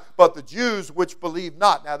 5, but the Jews which believed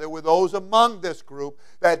not. Now there were those among this group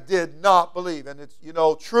that did not believe. And it's,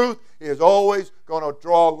 truth is always going to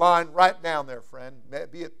draw a line right down there, friend.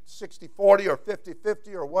 Be it 60-40 or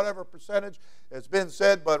 50-50 or whatever percentage has been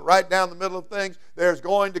said, but right down the middle of things, there's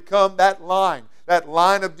going to come that line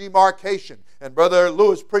of demarcation. And Brother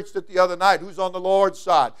Lewis preached it the other night. Who's on the Lord's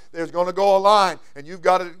side? There's going to go a line, and you've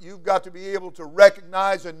got to be able to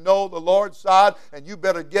recognize and know the Lord's side, and you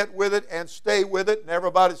better get with it and stay with it. And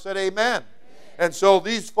everybody said amen. And so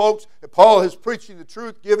these folks, Paul is preaching the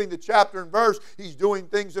truth, giving the chapter and verse. He's doing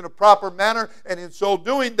things in a proper manner. And in so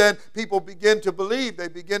doing, then, people begin to believe. They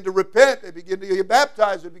begin to repent. They begin to get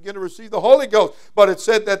baptized. They begin to receive the Holy Ghost. But it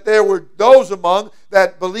said that there were those among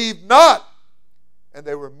that believed not, and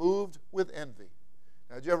they were moved with envy.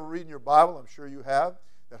 Now, did you ever read in your Bible, I'm sure you have,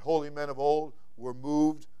 that holy men of old were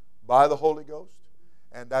moved by the Holy Ghost?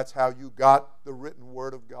 And that's how you got the written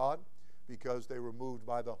Word of God, because they were moved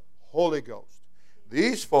by the Holy Ghost.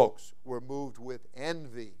 These folks were moved with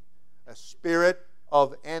envy, a spirit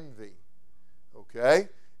of envy. Okay?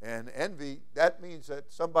 And envy, that means that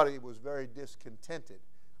somebody was very discontented.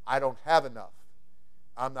 I don't have enough.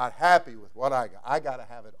 I'm not happy with what I got. I got to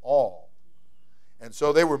have it all. And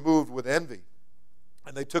so they were moved with envy.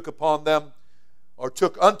 And they took upon them, or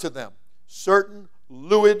took unto them, certain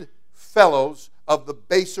lewd fellows of the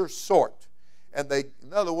baser sort. And they,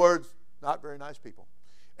 in other words, not very nice people.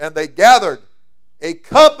 And they gathered a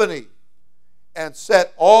company and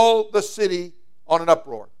set all the city on an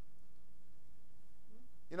uproar.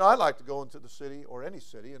 You know, I like to go into the city, or any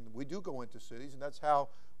city, and we do go into cities, and that's how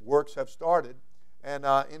works have started. And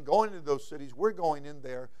in going into those cities, we're going in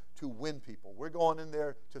there to win people. We're going in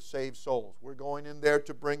there to save souls. We're going in there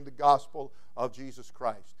to bring the gospel of Jesus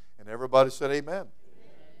Christ. And everybody said amen. Amen.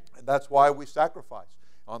 And that's why we sacrifice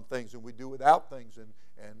on things, and we do without things, and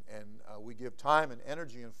we give time and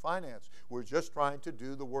energy and finance. We're just trying to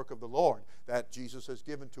do the work of the Lord that Jesus has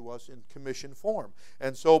given to us in commission form.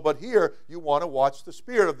 And so, but here you want to watch the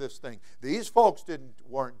spirit of this thing. These folks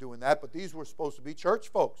weren't doing that, but these were supposed to be church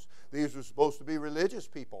folks. These were supposed to be religious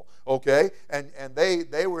people, okay? And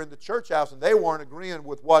they were in the church house, and they weren't agreeing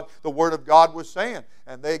with what the Word of God was saying.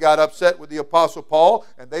 And they got upset with the Apostle Paul,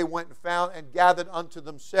 and they went and found and gathered unto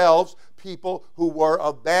themselves people who were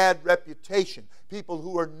of bad reputation, people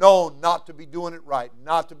who are known not to be doing it right,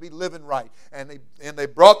 not to be living right. And they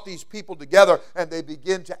brought these people together, and they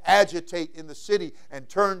begin to agitate in the city and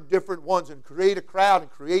turn different ones and create a crowd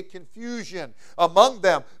and create confusion among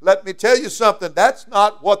them. Let me tell you something. That's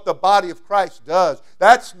not what the body of Christ does.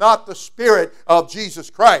 That's not the spirit of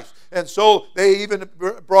Jesus Christ. And so they even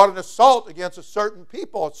brought an assault against a certain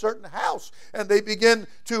people, a certain house, and they begin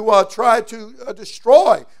to try to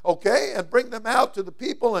destroy, okay, and bring them out to the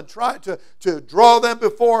people and try to draw them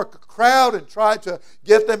before a crowd and try to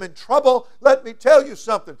get them in trouble. Let me tell you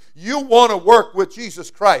something. You want to work with Jesus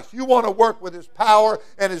Christ. You want to work with His power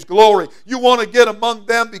and His glory. You want to get among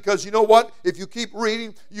them, because you know what? If you keep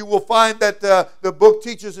reading, you will find that the book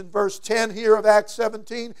teaches in verse 10 here of Acts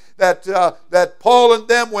 17 that Paul and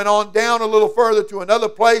them went on down a little further to another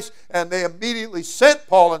place, and they immediately sent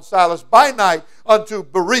Paul and Silas by night unto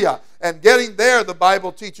Berea. And getting there, the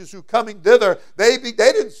Bible teaches, who coming thither, they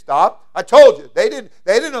didn't stop. I told you, they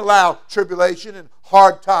didn't allow tribulation and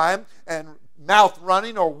hard time and mouth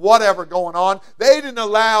running or whatever going on. They didn't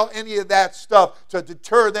allow any of that stuff to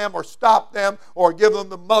deter them or stop them or give them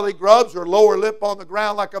the mully grubs or lower lip on the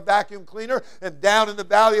ground like a vacuum cleaner and down in the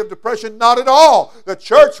valley of depression. Not at all. The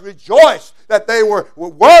church rejoiced that they were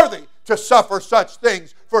worthy to suffer such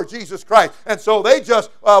things for Jesus Christ. And so they just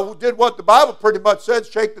did what the Bible pretty much said: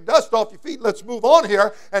 shake the dust off your feet, let's move on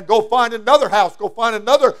here and go find another house, go find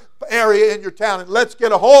another area in your town, and let's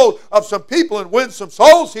get a hold of some people and win some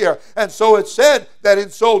souls here. And so it said that in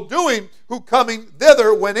so doing, who coming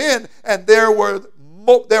thither went in, and there were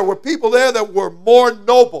people there that were more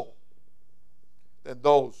noble than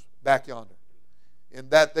those back yonder, in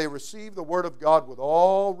that they received the word of God with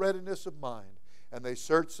all readiness of mind, and they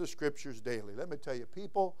search the Scriptures daily. Let me tell you,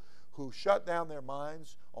 people who shut down their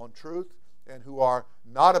minds on truth and who are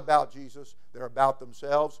not about Jesus, they're about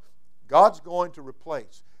themselves, God's going to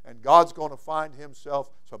replace. And God's going to find Himself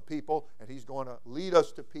some people, and He's going to lead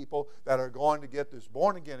us to people that are going to get this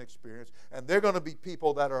born-again experience. And they're going to be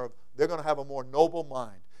people they're going to have a more noble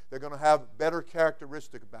mind. They're going to have better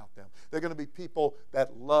characteristic about them. They're going to be people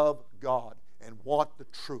that love God and want the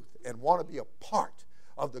truth and want to be a part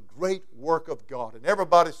of the great work of God. And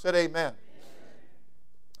everybody said amen. Amen.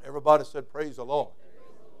 Everybody said praise the Lord.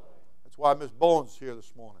 That's why Miss Bowens is here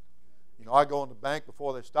this morning. You know, I go in the bank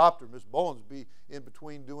before they stopped her. Miss Bowens be in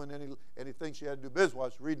between doing anything she had to do business while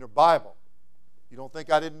she's reading her Bible. You don't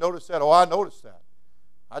think I didn't notice that? Oh, I noticed that.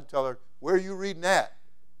 I'd tell her, where are you reading that?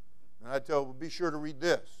 And I'd tell her, well, be sure to read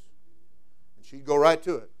this. And she'd go right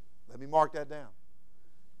to it. Let me mark that down.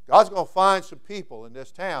 God's going to find some people in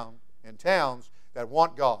this town and towns that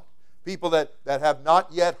want God. People that have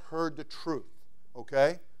not yet heard the truth.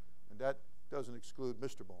 Okay? And that doesn't exclude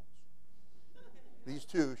Mr. Bones. These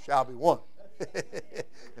two shall be one.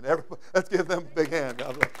 And everybody, let's give them a big hand.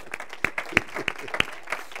 God bless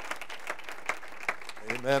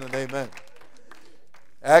you. Amen and amen.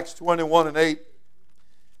 Acts 21 and 8.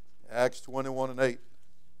 Acts 21 and 8.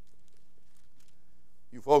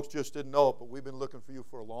 You folks just didn't know it, but we've been looking for you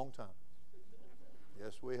for a long time.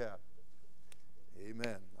 Yes, we have.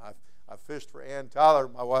 Amen. I fished for Ann Tyler,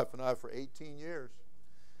 my wife and I, for 18 years.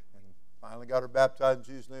 And finally got her baptized in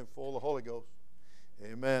Jesus' name, full of the Holy Ghost.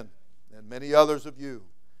 Amen. And many others of you.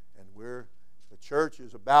 And the church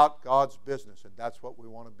is about God's business, and that's what we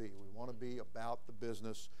want to be. We want to be about the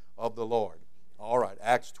business of the Lord. All right,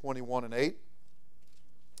 Acts 21 and 8.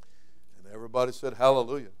 And everybody said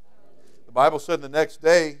hallelujah. The Bible said the next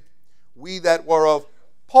day, we that were of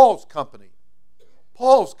Paul's company.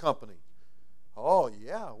 Paul's company. Oh,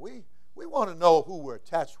 yeah, we want to know who we're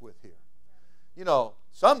attached with here. You know,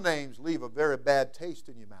 some names leave a very bad taste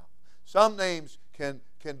in your mouth. Some names can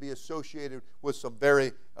be associated with some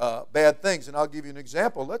very bad things. And I'll give you an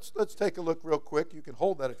example. Let's take a look real quick. You can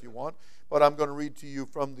hold that if you want. But I'm going to read to you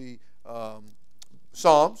from the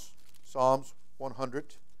Psalms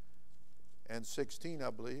 116, I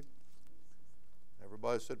believe.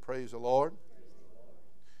 Everybody said, praise the Lord.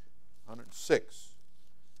 106.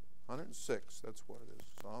 106, that's what it is.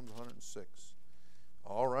 Psalms 106.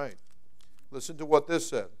 All right. Listen to what this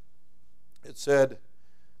said. It said,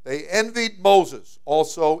 they envied Moses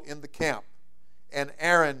also in the camp, and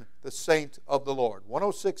Aaron the saint of the Lord.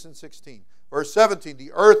 106 and 16. Verse 17,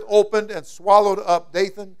 the earth opened and swallowed up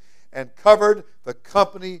Dathan and covered the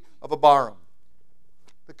company of Abiram.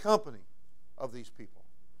 The company of these people.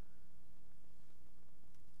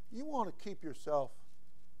 You want to keep yourself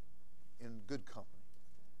in good company.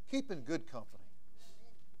 Keep in good company.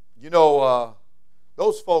 You know,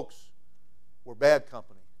 those folks were bad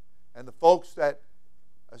company. And the folks that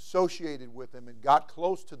associated with them and got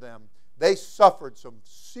close to them, they suffered some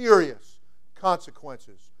serious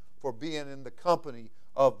consequences for being in the company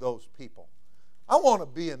of those people. I want to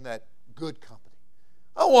be in that good company.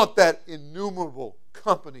 I want that innumerable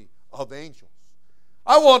company of angels.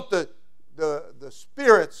 I want the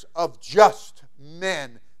spirits of just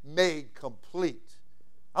men made complete.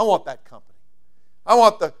 I want that company. I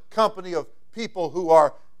want the company of people who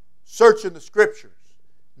are searching the Scriptures,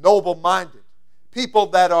 noble-minded, people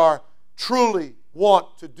that are truly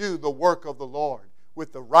want to do the work of the Lord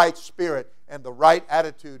with the right spirit and the right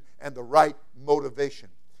attitude and the right motivation.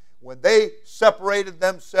 When they separated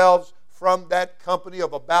themselves from that company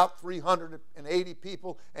of about 380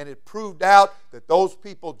 people, and it proved out that those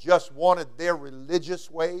people just wanted their religious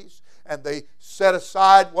ways, and they set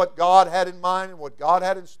aside what God had in mind and what God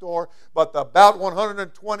had in store. But about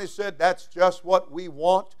 120 said, that's just what we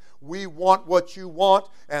want. We want what you want.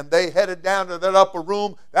 And they headed down to that upper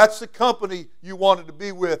room. That's the company you wanted to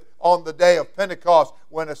be with on the day of Pentecost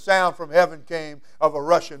when a sound from heaven came of a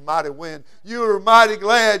rushing mighty wind. You were mighty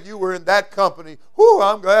glad you were in that company. Whew,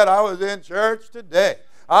 I'm glad I was in church today.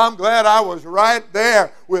 I'm glad I was right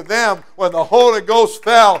there with them when the Holy Ghost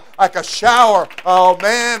fell like a shower. Oh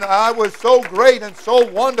man, I was so great and so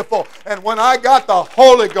wonderful. And when I got the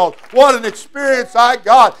Holy Ghost, what an experience I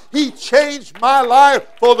got. He changed my life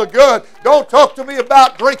for the good. Don't talk to me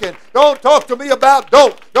about drinking. Don't talk to me about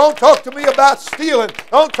dope. Don't talk to me about stealing.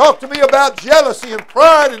 Don't talk to me about jealousy and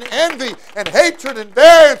pride and envy and hatred and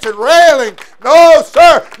variance and railing. No,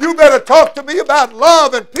 sir. You better talk to me about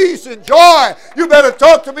love and peace and joy. You better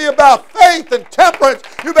talk to me about faith and temperance.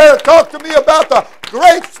 You better talk to me about the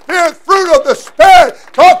great spirit fruit of the Spirit.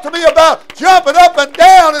 Talk to me about jumping up and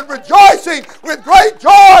down and rejoicing with great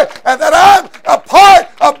joy, and that I'm a part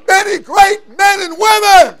of many great men and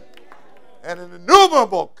women and an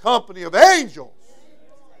innumerable company of angels.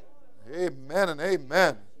 Amen and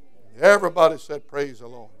amen. Everybody said, praise the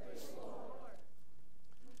Lord.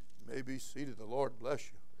 You may be seated. The Lord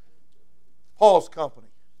bless you. Paul's company.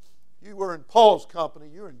 You were in Paul's company.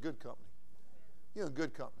 You're in good company. You're in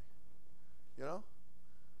good company. You know?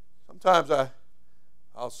 Sometimes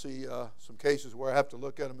I'll see some cases where I have to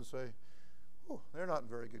look at them and say, oh, they're not in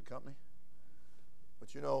very good company.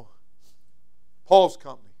 But you know, Paul's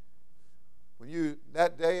company. When you,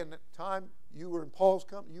 that day and that time, you were in Paul's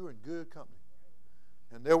company, you were in good company.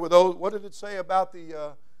 And there were those, what did it say about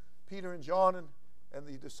the Peter and John and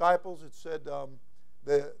the disciples? It said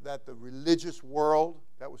that the religious world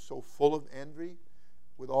that was so full of envy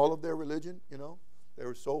with all of their religion, you know, they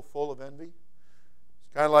were so full of envy.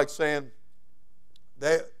 It's kind of like saying,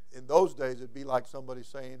 in those days, it'd be like somebody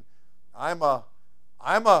saying, I'm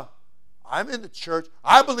in the church,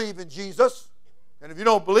 I believe in Jesus, and if you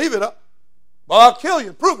don't believe it, well, I'll kill you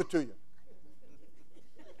and prove it to you.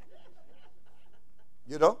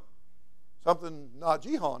 You know? Something not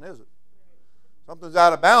jihad, is it? Something's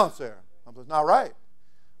out of balance there. Something's not right.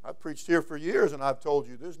 I've preached here for years, and I've told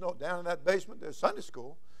you, there's no, down in that basement, there's Sunday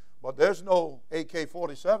school, but there's no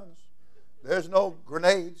AK-47s. There's no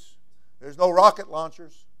grenades. There's no rocket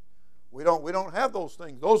launchers. We don't have those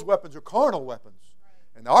things. Those weapons are carnal weapons.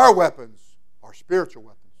 And our weapons are spiritual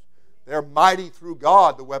weapons. They're mighty through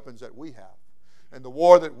God, the weapons that we have. And the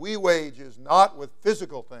war that we wage is not with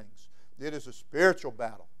physical things. It is a spiritual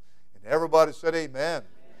battle. And everybody said amen.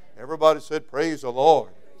 Everybody said praise the Lord.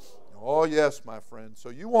 Oh yes, my friend. So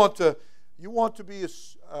you want to be,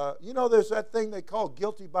 there's that thing they call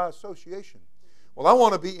guilty by association. Well, I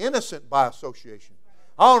want to be innocent by association.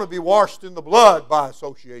 I want to be washed in the blood by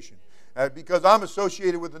association. Because I'm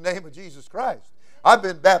associated with the name of Jesus Christ. I've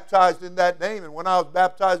been baptized in that name, and when I was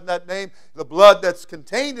baptized in that name, the blood that's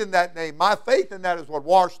contained in that name, my faith in that is what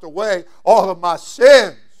washed away all of my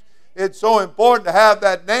sins. It's so important to have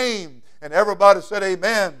that name. And everybody said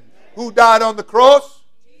amen. Who died on the cross?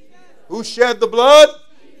 Who shed the blood?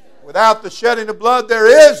 Without the shedding of blood, there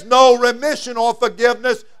is no remission or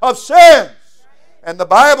forgiveness of sins. And the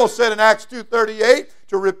Bible said in Acts 2:38,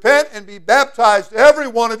 to repent and be baptized, every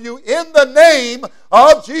one of you, in the name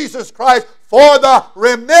of Jesus Christ for the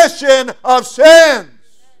remission of sins.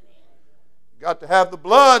 You've got to have the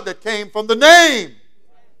blood that came from the name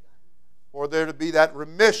for there to be that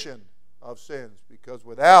remission of sins. Because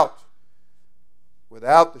without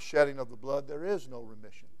the shedding of the blood, there is no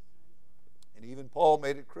remission. And even Paul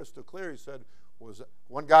made it crystal clear. He said,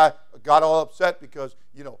 one guy got all upset because,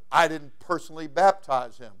 I didn't personally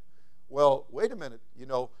baptize him. Well, wait a minute.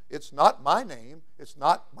 It's not my name. It's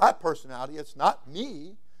not my personality. It's not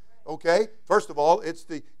me. Okay? First of all, it's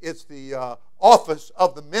the office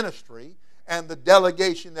of the ministry and the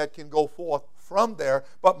delegation that can go forth from there.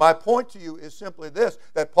 But my point to you is simply this,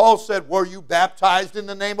 that Paul said, were you baptized in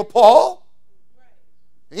the name of Paul?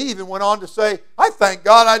 He even went on to say, I thank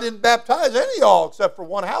God I didn't baptize any of y'all except for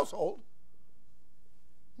one household.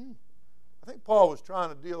 I think Paul was trying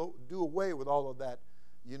to do away with all of that,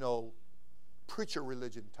 preacher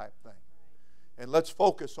religion type thing. And let's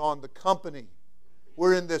focus on the company.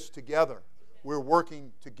 We're in this together. We're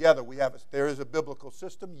working together. There is a biblical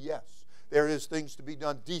system, yes. There is things to be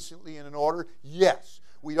done decently and in order, yes.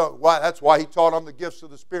 That's why he taught on the gifts of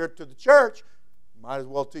the Spirit to the church. Might as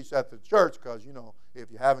well teach that to the church because, if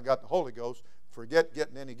you haven't got the Holy Ghost, forget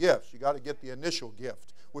getting any gifts. You got to get the initial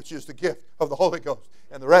gift, which is the gift of the Holy Ghost.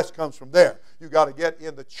 And the rest comes from there. You got to get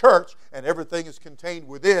in the church, and everything is contained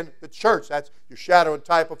within the church. That's your shadow and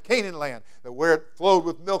type of Canaan land, where it flowed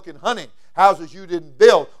with milk and honey. Houses you didn't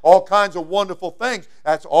build, all kinds of wonderful things.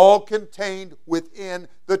 That's all contained within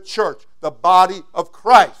the church, the body of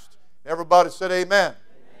Christ. Everybody said amen.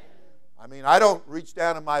 I don't reach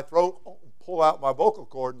down in my throat, pull out my vocal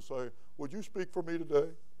cord and say, would you speak for me today?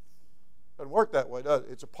 Doesn't work that way, does it?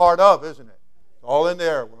 It's a part of, isn't it? It's all in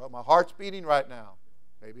there. Well, my heart's beating right now.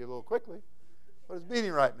 Maybe a little quickly, but it's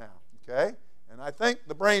beating right now. Okay? And I think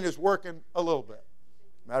the brain is working a little bit.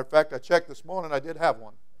 Matter of fact, I checked this morning, I did have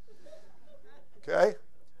one. Okay?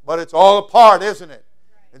 But it's all a part, isn't it?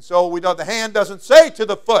 And so the hand doesn't say to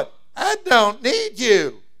the foot, I don't need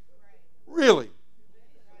you. Really?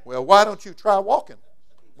 Well, why don't you try walking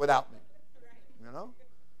without me?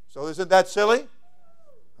 So isn't that silly?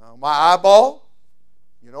 My eyeball,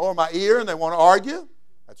 or my ear, and they want to argue?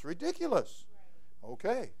 That's ridiculous.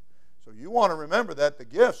 Okay. So you want to remember that the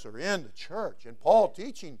gifts are in the church. And Paul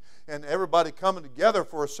teaching and everybody coming together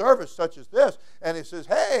for a service such as this. And he says,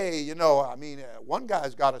 hey, one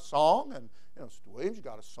guy's got a song, and Williams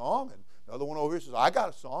got a song, and another one over here says, I got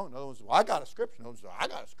a song. Another one says, well, I got a scripture. Another one says, I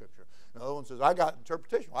got a scripture. Another one says, I got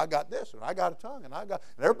interpretation. Well, I got this, and I got a tongue, and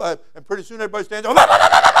and pretty soon everybody stands up.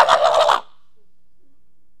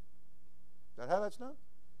 Is that how that's done?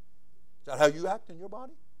 Is that how you act in your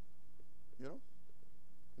body? No.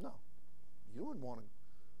 You wouldn't want to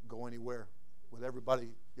go anywhere with everybody,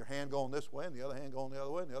 your hand going this way, and the other hand going the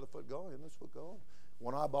other way, and the other foot going, and this foot going.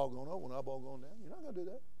 One eyeball going up, one eyeball going down. You're not going to do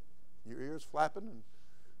that. Your ears flapping and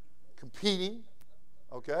competing.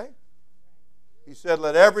 Okay? He said,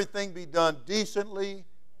 let everything be done decently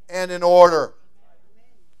and in order.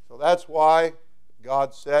 So that's why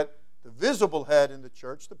God set the visible head in the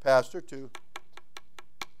church, the pastor, to.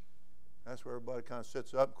 That's where everybody kind of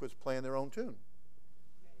sits up and quits playing their own tune.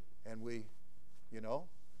 And we,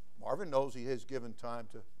 Marvin knows he has given time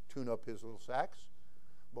to tune up his little sax.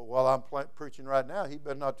 But while I'm preaching right now, he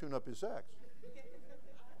better not tune up his sax.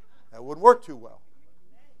 That wouldn't work too well.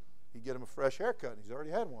 He'd get him a fresh haircut, and he's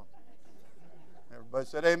already had one. Everybody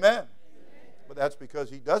said amen. But that's because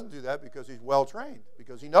he doesn't do that because he's well trained,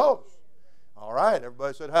 because he knows. All right,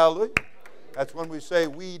 everybody said hallelujah. That's when we say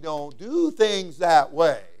we don't do things that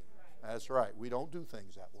way. That's right, we don't do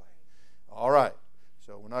things that way. All right,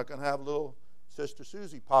 so we're not going to have little Sister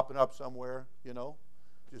Susie popping up somewhere,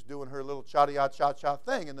 just doing her little cha-cha-cha-cha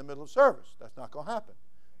thing in the middle of service. That's not going to happen.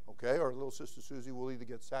 Okay, or little Sister Susie will either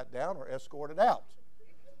get sat down or escorted out.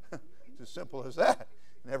 It's as simple as that.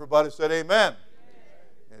 And everybody said amen.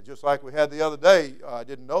 And just like we had the other day, I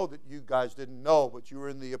didn't know that you guys didn't know, but you were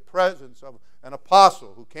in the presence of an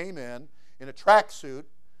apostle who came in a tracksuit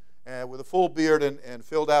and with a full beard and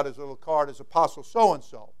filled out his little card as Apostle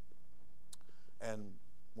so-and-so. And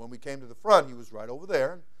when we came to the front, he was right over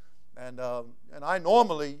there. And I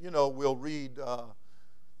normally, will read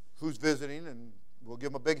who's visiting and we'll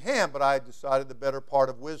give them a big hand, but I decided the better part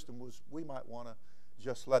of wisdom was we might want to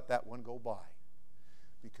just let that one go by.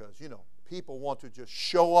 Because, you know, people want to just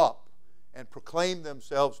show up and proclaim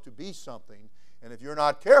themselves to be something. And if you're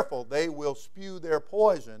not careful, they will spew their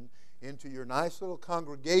poison into your nice little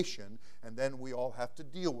congregation, and then we all have to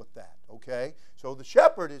deal with that, okay? So the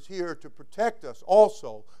shepherd is here to protect us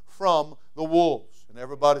also from the wolves. And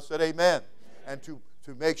everybody said amen. And to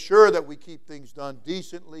make sure that we keep things done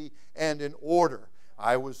decently and in order.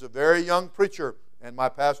 I was a very young preacher, and my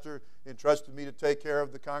pastor entrusted me to take care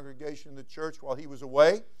of the congregation in the church while he was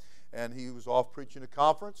away, and he was off preaching a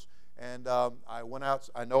conference. And I went out.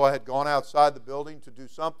 I know I had gone outside the building to do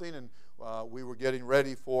something, and we were getting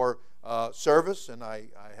ready for service, and I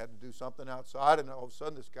had to do something outside. And all of a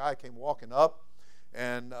sudden, this guy came walking up,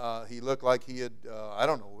 and he looked like he had, I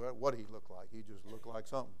don't know what he looked like. He just looked like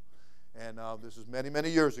something. And this is many, many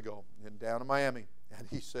years ago, down in Miami. And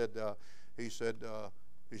he said, "Are you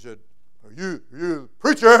the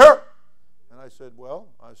preacher here?" And I said,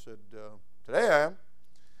 "Today I am."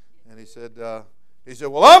 And he said,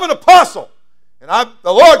 "Well, I'm an apostle, and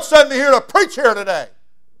the Lord sent me here to preach here today."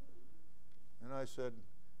 And I said,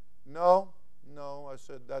 No. I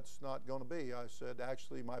said, "That's not going to be." I said,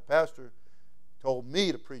 "Actually, my pastor told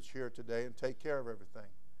me to preach here today and take care of everything."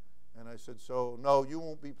 And I said, "So, no, you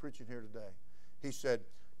won't be preaching here today." He said,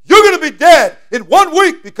 "You're going to be dead in 1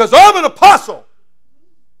 week because I'm an apostle."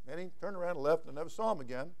 And he turned around and left, and I never saw him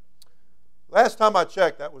again. Last time I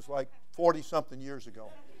checked, that was like 40-something years ago.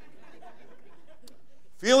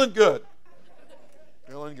 Feeling good.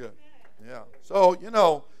 Yeah. So, you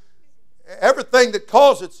know, everything that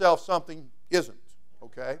calls itself something isn't,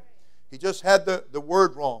 okay? He just had the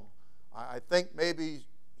word wrong. I think maybe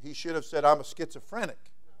he should have said, "I'm a schizophrenic."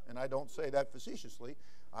 And I don't say that facetiously.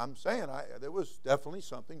 I'm saying there was definitely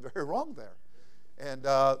something very wrong there. And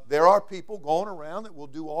there are people going around that will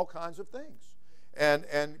do all kinds of things.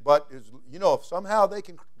 But you know, if somehow they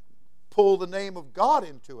can pull the name of God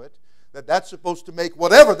into it, that's supposed to make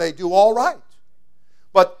whatever they do all right.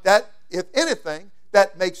 But that, if anything,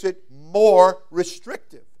 that makes it more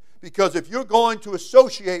restrictive. Because if you're going to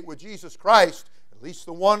associate with Jesus Christ, at least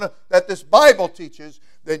the one that this Bible teaches,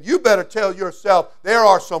 then you better tell yourself there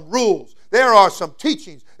are some rules, there are some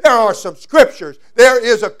teachings, there are some scriptures, there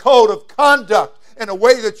is a code of conduct and a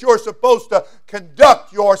way that you're supposed to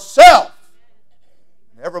conduct yourself.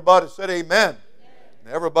 And everybody said amen.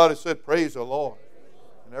 And everybody said praise the Lord.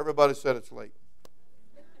 And everybody said it's late.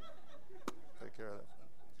 Take care of that.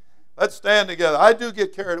 Let's stand together. I do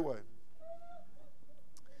get carried away.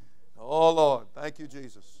 Oh, Lord. Thank you,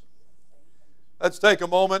 Jesus. Let's take a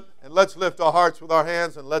moment and let's lift our hearts with our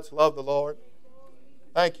hands and let's love the Lord.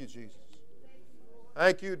 Thank you, Jesus.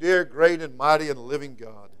 Thank you, dear, great and mighty and living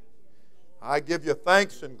God. I give you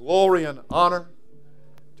thanks and glory and honor.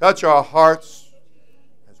 Touch our hearts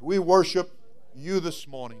as we worship you this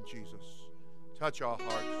morning, Jesus. Touch our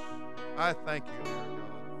hearts. I thank you, dear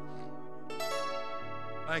God.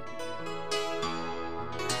 Thank you, Jesus.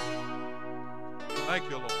 Thank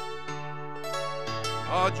you, Lord.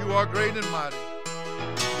 God, you are great and mighty.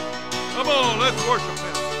 Come on, let's worship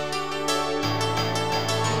Him.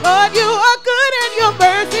 Lord, you are good and your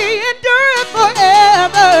mercy endureth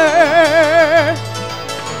forever.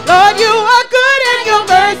 Lord, you are good and your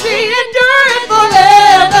mercy endureth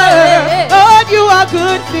forever. Lord, you are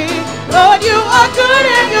good, see. Lord, you are good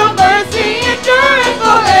and your mercy endureth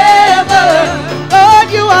forever.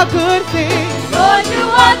 Lord, you are good, see. Lord, you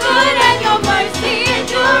are good and your mercy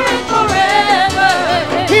endureth forever.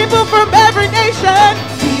 People from every nation